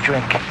let's have a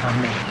drink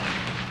on me.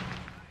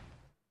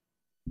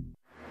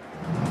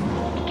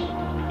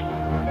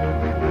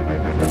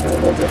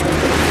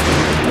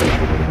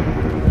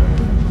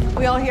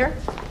 We all here?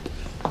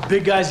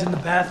 Big guy's in the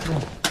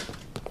bathroom.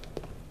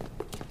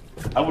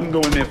 I wouldn't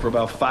go in there for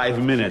about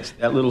 5 minutes.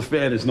 That little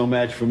fan is no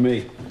match for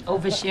me.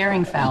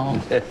 Oversharing foul.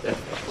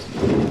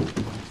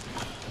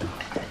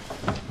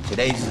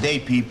 Today's the day,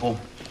 people.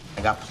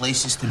 I got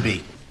places to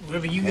be.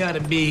 Wherever you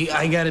gotta be,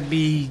 I gotta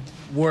be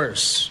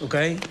worse,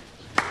 okay?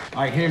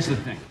 All right, here's the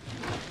thing.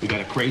 We got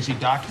a crazy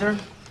doctor,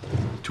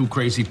 2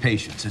 crazy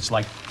patients. It's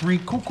like 3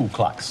 cuckoo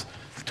clocks.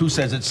 2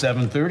 says it's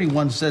 7:30,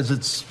 1 says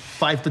it's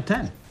 5 to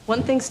 10.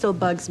 One thing still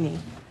bugs me.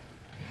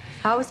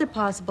 How is it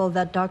possible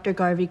that Dr.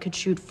 Garvey could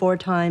shoot 4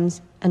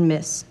 times and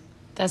miss?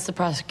 That's the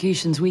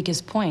prosecution's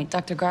weakest point.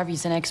 Dr.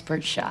 Garvey's an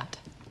expert shot.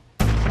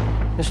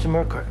 Mr.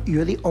 Merker,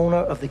 you're the owner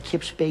of the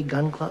Kips Bay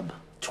Gun Club?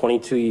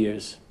 22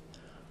 years.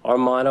 Our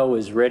motto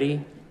is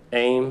ready,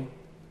 aim,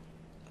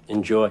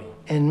 enjoy.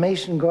 And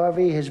Mason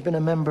Garvey has been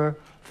a member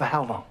for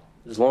how long?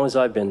 As long as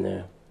I've been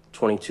there,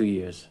 22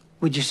 years.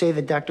 Would you say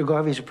that Dr.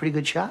 Garvey's a pretty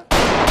good shot?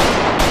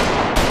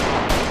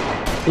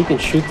 He can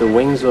shoot the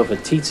wings off a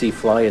tsetse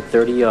fly at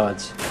 30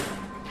 yards.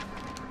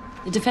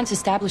 The defense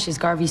establishes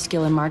Garvey's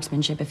skill in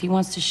marksmanship. If he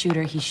wants to shoot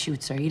her, he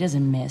shoots her. He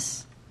doesn't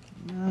miss.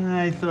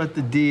 I thought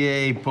the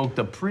DA poked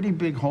a pretty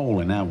big hole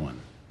in that one.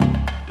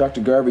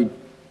 Dr. Garvey, do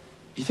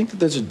you think that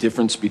there's a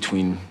difference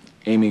between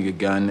aiming a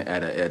gun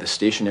at a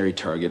stationary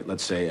target,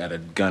 let's say at a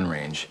gun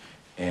range,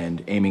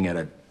 and aiming at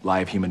a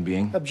live human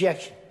being?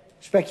 Objection.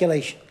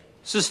 Speculation.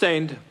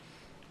 Sustained.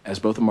 As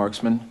both a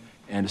marksman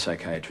and a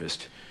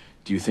psychiatrist,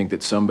 do you think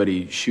that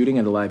somebody shooting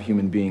at a live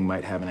human being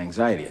might have an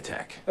anxiety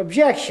attack?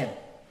 Objection.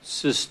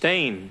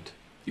 Sustained.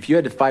 If you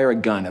had to fire a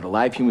gun at a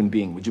live human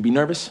being, would you be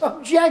nervous?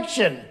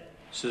 Objection.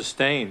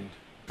 Sustained.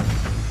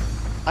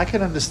 I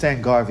can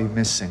understand Garvey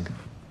missing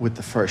with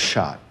the first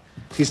shot.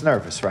 He's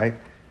nervous, right?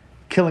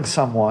 Killing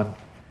someone,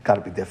 gotta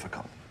be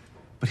difficult.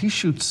 But he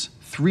shoots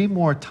 3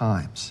 more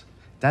times.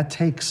 That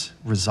takes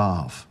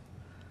resolve.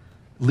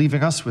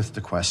 Leaving us with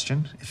the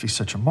question, if he's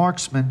such a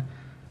marksman,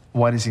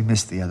 why does he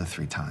miss the other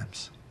 3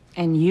 times?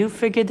 And you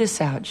figured this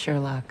out,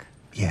 Sherlock.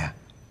 Yeah.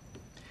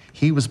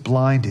 He was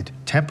blinded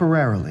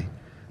temporarily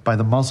by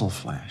the muzzle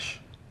flash.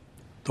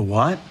 The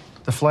what?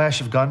 The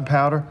flash of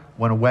gunpowder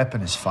when a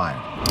weapon is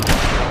fired.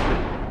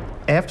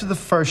 After the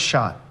first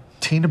shot,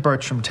 Tina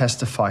Bertram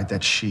testified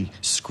that she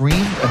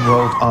screamed and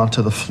rolled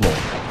onto the floor.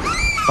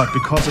 But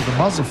because of the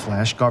muzzle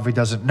flash, Garvey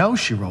doesn't know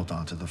she rolled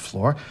onto the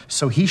floor,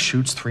 so he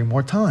shoots 3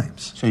 more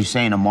times. So you're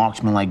saying a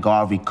marksman like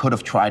Garvey could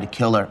have tried to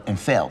kill her and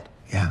failed?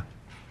 Yeah.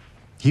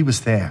 He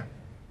was there.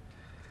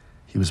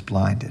 He was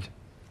blinded.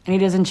 And he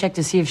doesn't check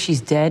to see if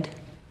she's dead?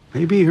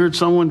 Maybe he heard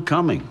someone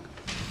coming.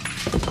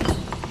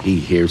 He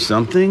hears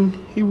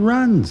something, he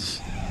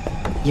runs.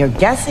 You're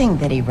guessing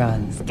that he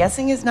runs.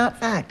 Guessing is not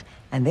fact,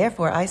 and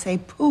therefore I say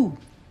pooh.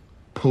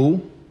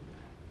 Pooh?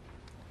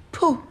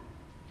 Pooh.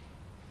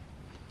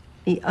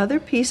 The other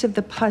piece of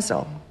the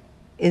puzzle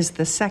is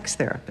the sex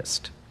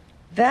therapist.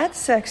 That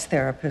sex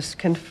therapist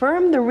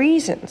confirmed the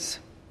reasons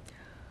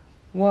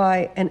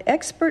why an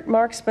expert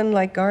marksman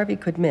like Garvey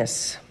could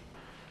miss.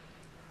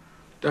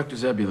 Dr.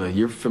 Zebula,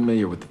 you're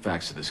familiar with the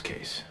facts of this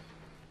case.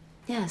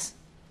 Yes.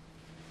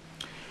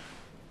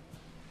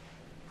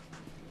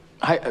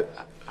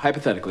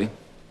 Hypothetically,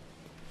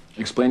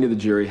 explain to the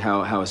jury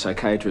how a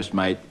psychiatrist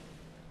might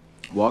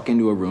walk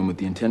into a room with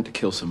the intent to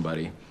kill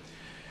somebody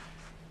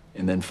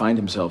and then find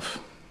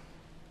himself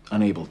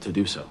unable to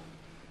do so.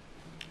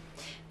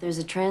 There's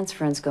a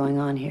transference going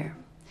on here.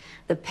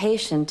 The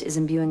patient is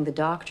imbuing the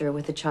doctor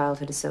with a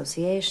childhood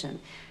association,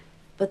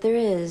 but there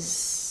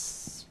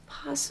is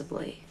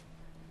possibly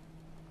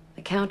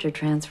a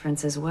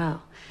countertransference as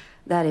well.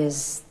 That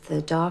is,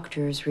 the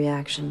doctor's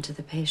reaction to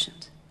the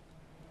patient.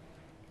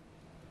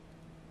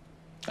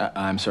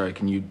 I'm sorry,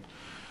 can you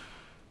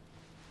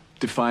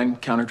define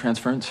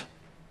countertransference?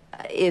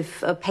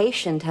 If a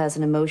patient has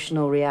an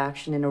emotional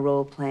reaction in a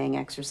role-playing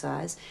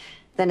exercise,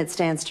 then it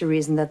stands to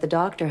reason that the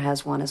doctor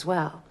has one as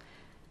well.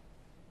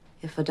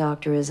 If a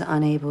doctor is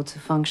unable to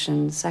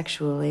function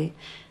sexually,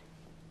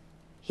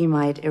 he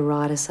might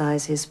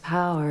eroticize his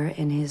power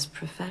in his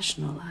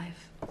professional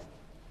life.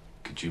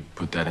 Could you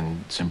put that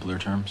in simpler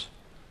terms?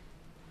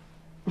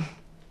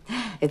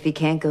 If he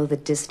can't go the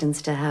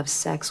distance to have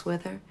sex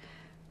with her,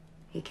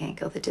 he can't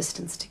go the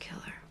distance to kill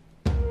her.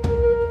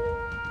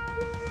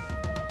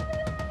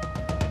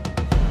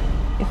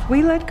 If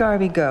we let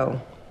Garvey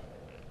go,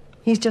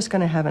 he's just going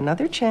to have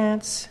another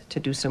chance to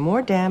do some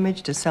more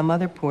damage to some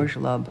other poor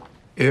schlub.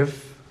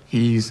 If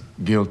he's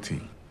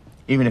guilty.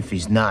 Even if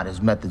he's not,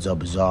 his methods are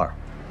bizarre.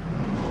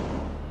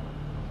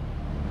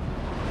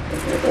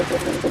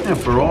 And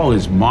for all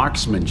his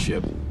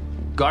marksmanship,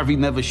 Garvey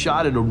never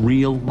shot at a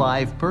real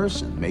live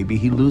person. Maybe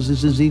he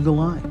loses his eagle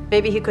eye.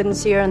 Maybe he couldn't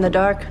see her in the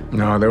dark.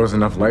 No, there was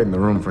enough light in the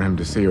room for him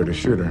to see her to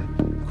shoot her.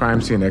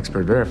 Crime scene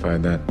expert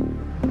verified that.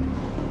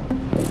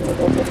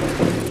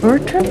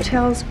 Bertram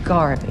tells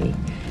Garvey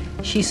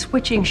she's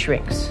switching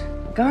shrinks.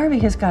 Garvey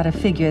has got to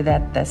figure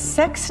that the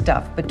sex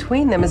stuff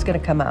between them is going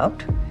to come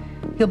out.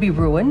 He'll be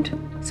ruined,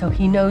 so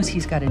he knows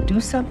he's got to do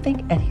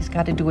something, and he's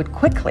got to do it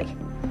quickly.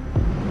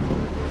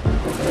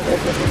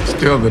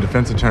 Still, the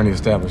defense attorney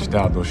established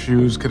doubt those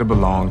shoes could have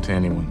belonged to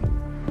anyone.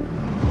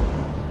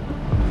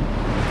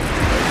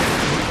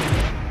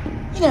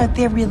 You know,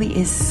 there really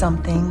is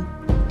something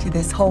to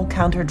this whole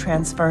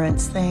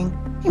countertransference thing.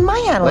 My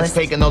analyst...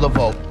 Let's take another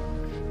vote.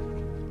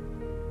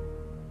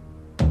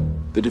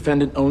 The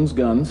defendant owns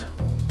guns,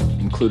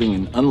 including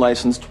an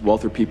unlicensed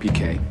Walther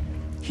PPK.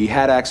 He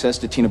had access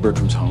to Tina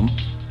Bertram's home,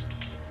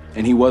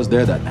 and he was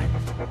there that night.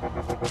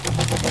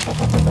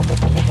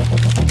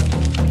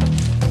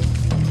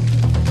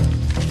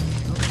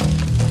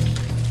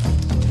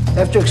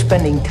 After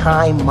expending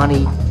time,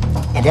 money,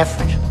 and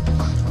effort,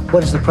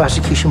 what has the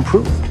prosecution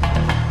proved?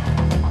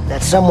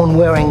 That someone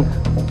wearing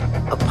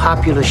a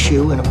popular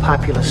shoe and a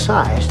popular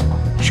size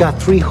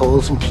shot 3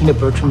 holes in Tina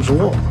Bertram's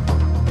wall.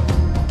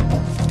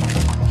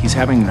 He's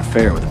having an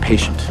affair with a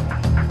patient.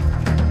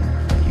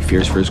 He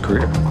fears for his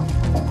career.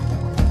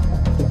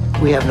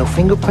 We have no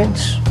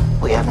fingerprints,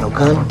 we have no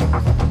gun,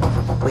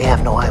 we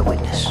have no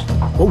eyewitness.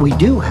 What we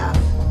do have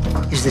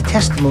is the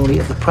testimony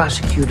of the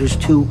prosecutor's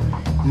 2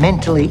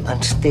 mentally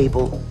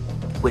unstable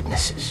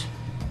witnesses.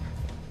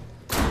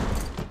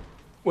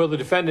 Will the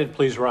defendant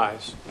please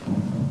rise?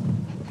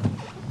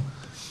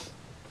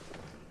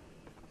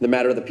 The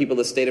matter of the people of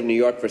the state of New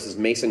York versus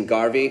Mason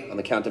Garvey on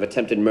the count of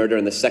attempted murder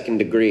in the 2nd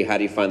degree. How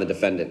do you find the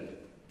defendant?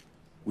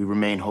 We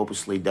remain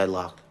hopelessly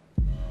deadlocked.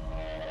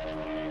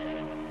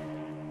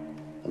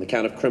 On the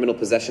count of criminal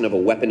possession of a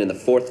weapon in the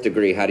 4th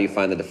degree, how do you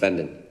find the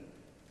defendant?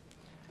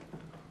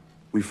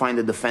 We find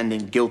the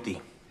defendant guilty.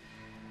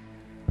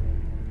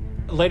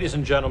 Ladies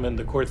and gentlemen,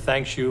 the court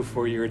thanks you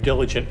for your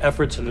diligent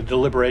efforts in the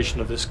deliberation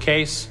of this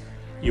case.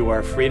 You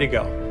are free to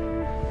go.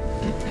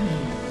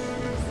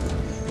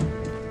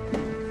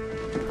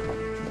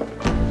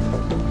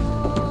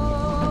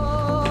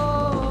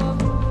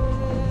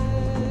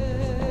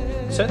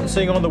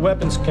 Sentencing on the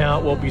weapons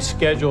count will be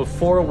scheduled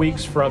 4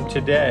 weeks from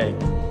today.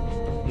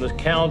 On the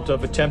count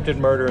of attempted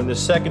murder in the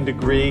 2nd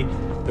degree,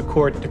 the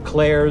court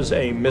declares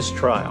a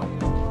mistrial.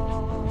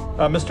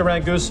 Mr.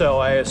 Ranguso,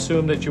 I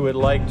assume that you would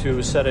like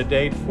to set a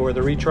date for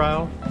the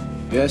retrial?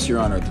 Yes, Your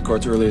Honor, at the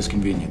court's earliest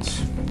convenience.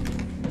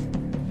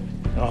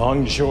 A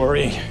hung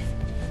jury.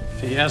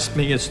 If you ask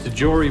me, it's the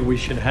jury we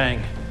should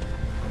hang.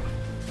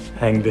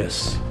 Hang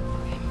this.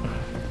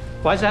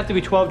 Why does it have to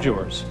be 12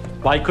 jurors?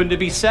 Why couldn't it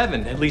be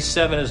 7? At least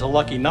 7 is a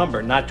lucky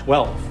number, not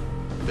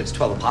 12. It's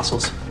 12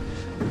 apostles.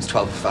 It's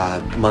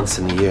 12 months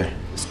in the year.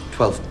 It's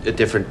 12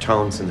 different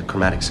tones in the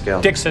chromatic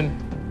scale. Dixon,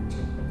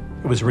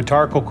 it was a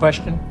rhetorical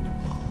question.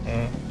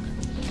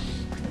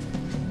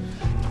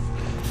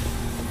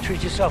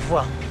 Treat yourself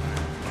well.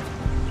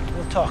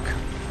 We'll talk.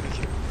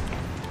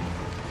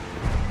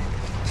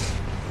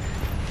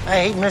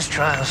 I hate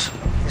mistrials.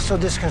 It's so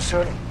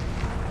disconcerting.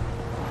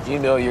 You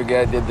know your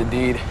guy did the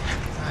deed.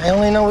 I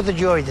only know what the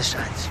jury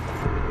decides.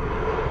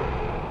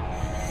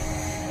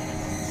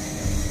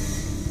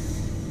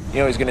 You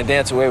know he's gonna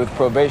dance away with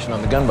probation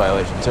on the gun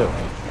violation, too.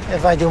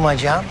 If I do my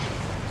job.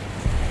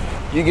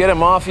 You get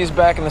him off, he's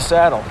back in the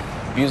saddle,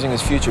 abusing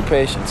his future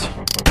patients.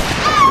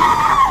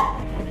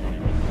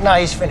 No,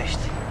 he's finished.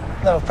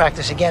 Never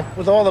practice again.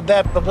 With all the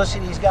bad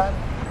publicity he's got,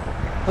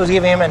 who's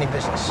giving him any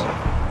business?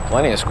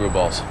 Plenty of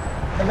screwballs.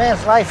 The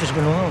man's life has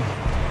been ruined.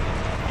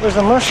 Where's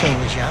the mercy in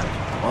you, John?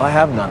 Well, I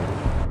have none.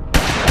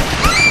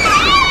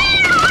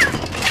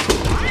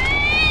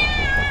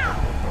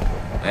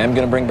 I am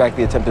gonna bring back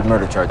the attempted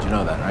murder charge, you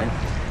know that, right?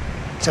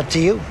 It's up to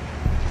you.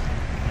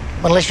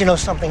 Unless you know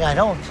something I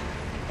don't.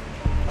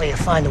 Or you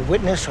find a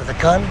witness or the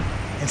gun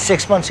in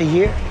 6 months, a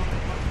year,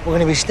 we're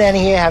gonna be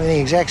standing here having the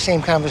exact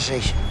same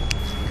conversation.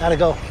 Gotta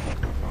go.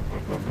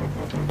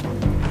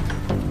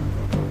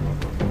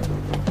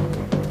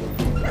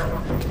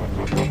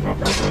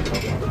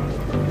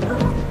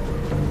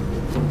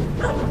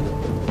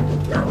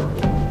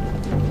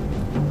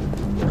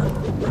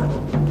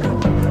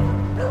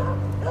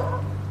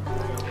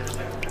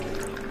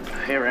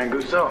 Hey,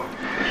 Ranguso.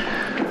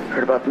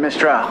 Heard about the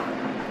mistrial.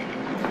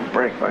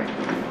 Break fight.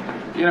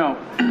 You know,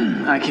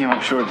 I came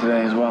up short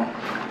today as well.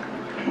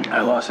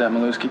 I lost that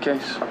Maluski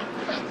case. I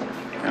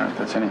don't know if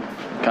that's any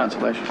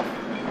consolation.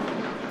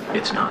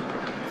 It's not.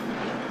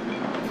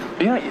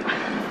 You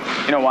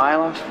know why I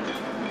lost?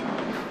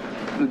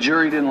 The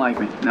jury didn't like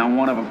me. Now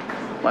one of them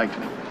liked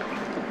me.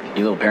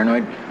 You a little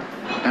paranoid?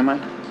 Am I?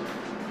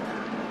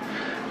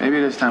 Maybe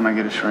this time I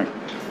get a shrink.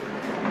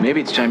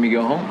 Maybe it's time you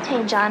go home.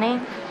 Hey, Johnny.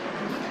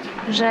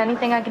 Is there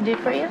anything I can do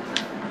for you?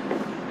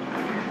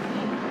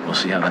 We'll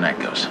see how the night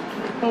goes.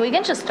 Well, we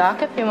can just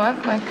talk if you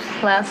want, like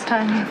last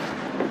time.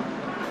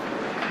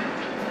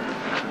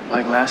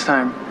 Like last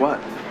time, what?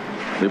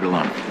 Leave it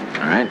alone,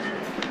 all right?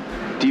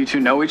 Do you two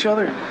know each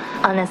other?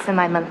 On a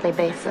semi-monthly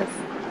basis.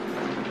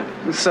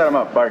 Let's set him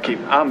up, barkeep.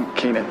 I'm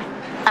Keenan.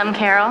 I'm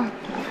Carol.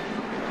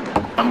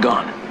 I'm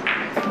gone.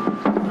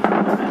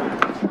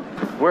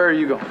 Where are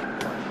you going?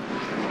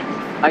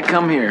 I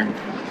come here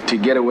to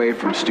get away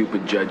from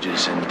stupid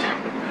judges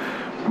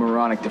and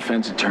moronic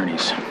defense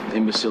attorneys,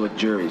 imbecilic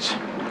juries,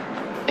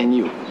 and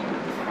you.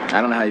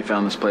 I don't know how you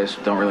found this place,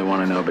 don't really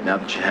want to know, but now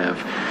that you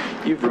have,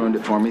 you've ruined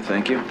it for me,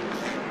 thank you.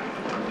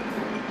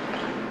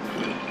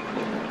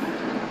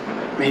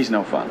 He's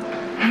no fun.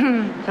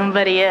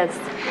 But he is.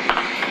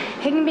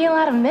 He can be a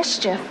lot of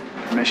mischief.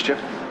 Mischief?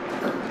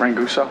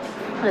 Ranguso?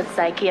 The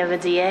psyche of a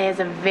DA is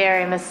a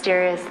very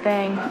mysterious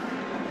thing.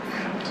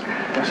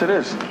 Yes, it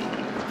is.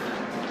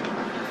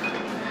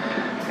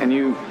 And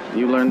you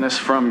learned this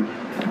from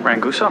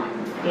Ranguso?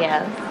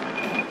 Yes.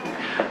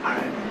 All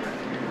right.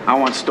 I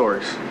want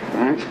stories, all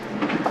right?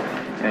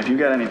 And if you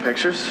got any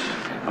pictures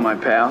of my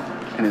pal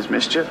and his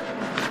mischief,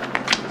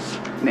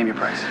 name your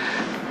price.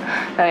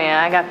 Oh,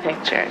 yeah, I got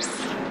pictures.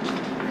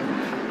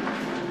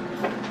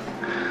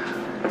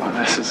 Oh,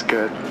 this is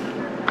good.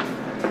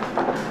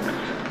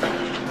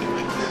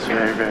 This is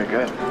very, very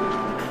good.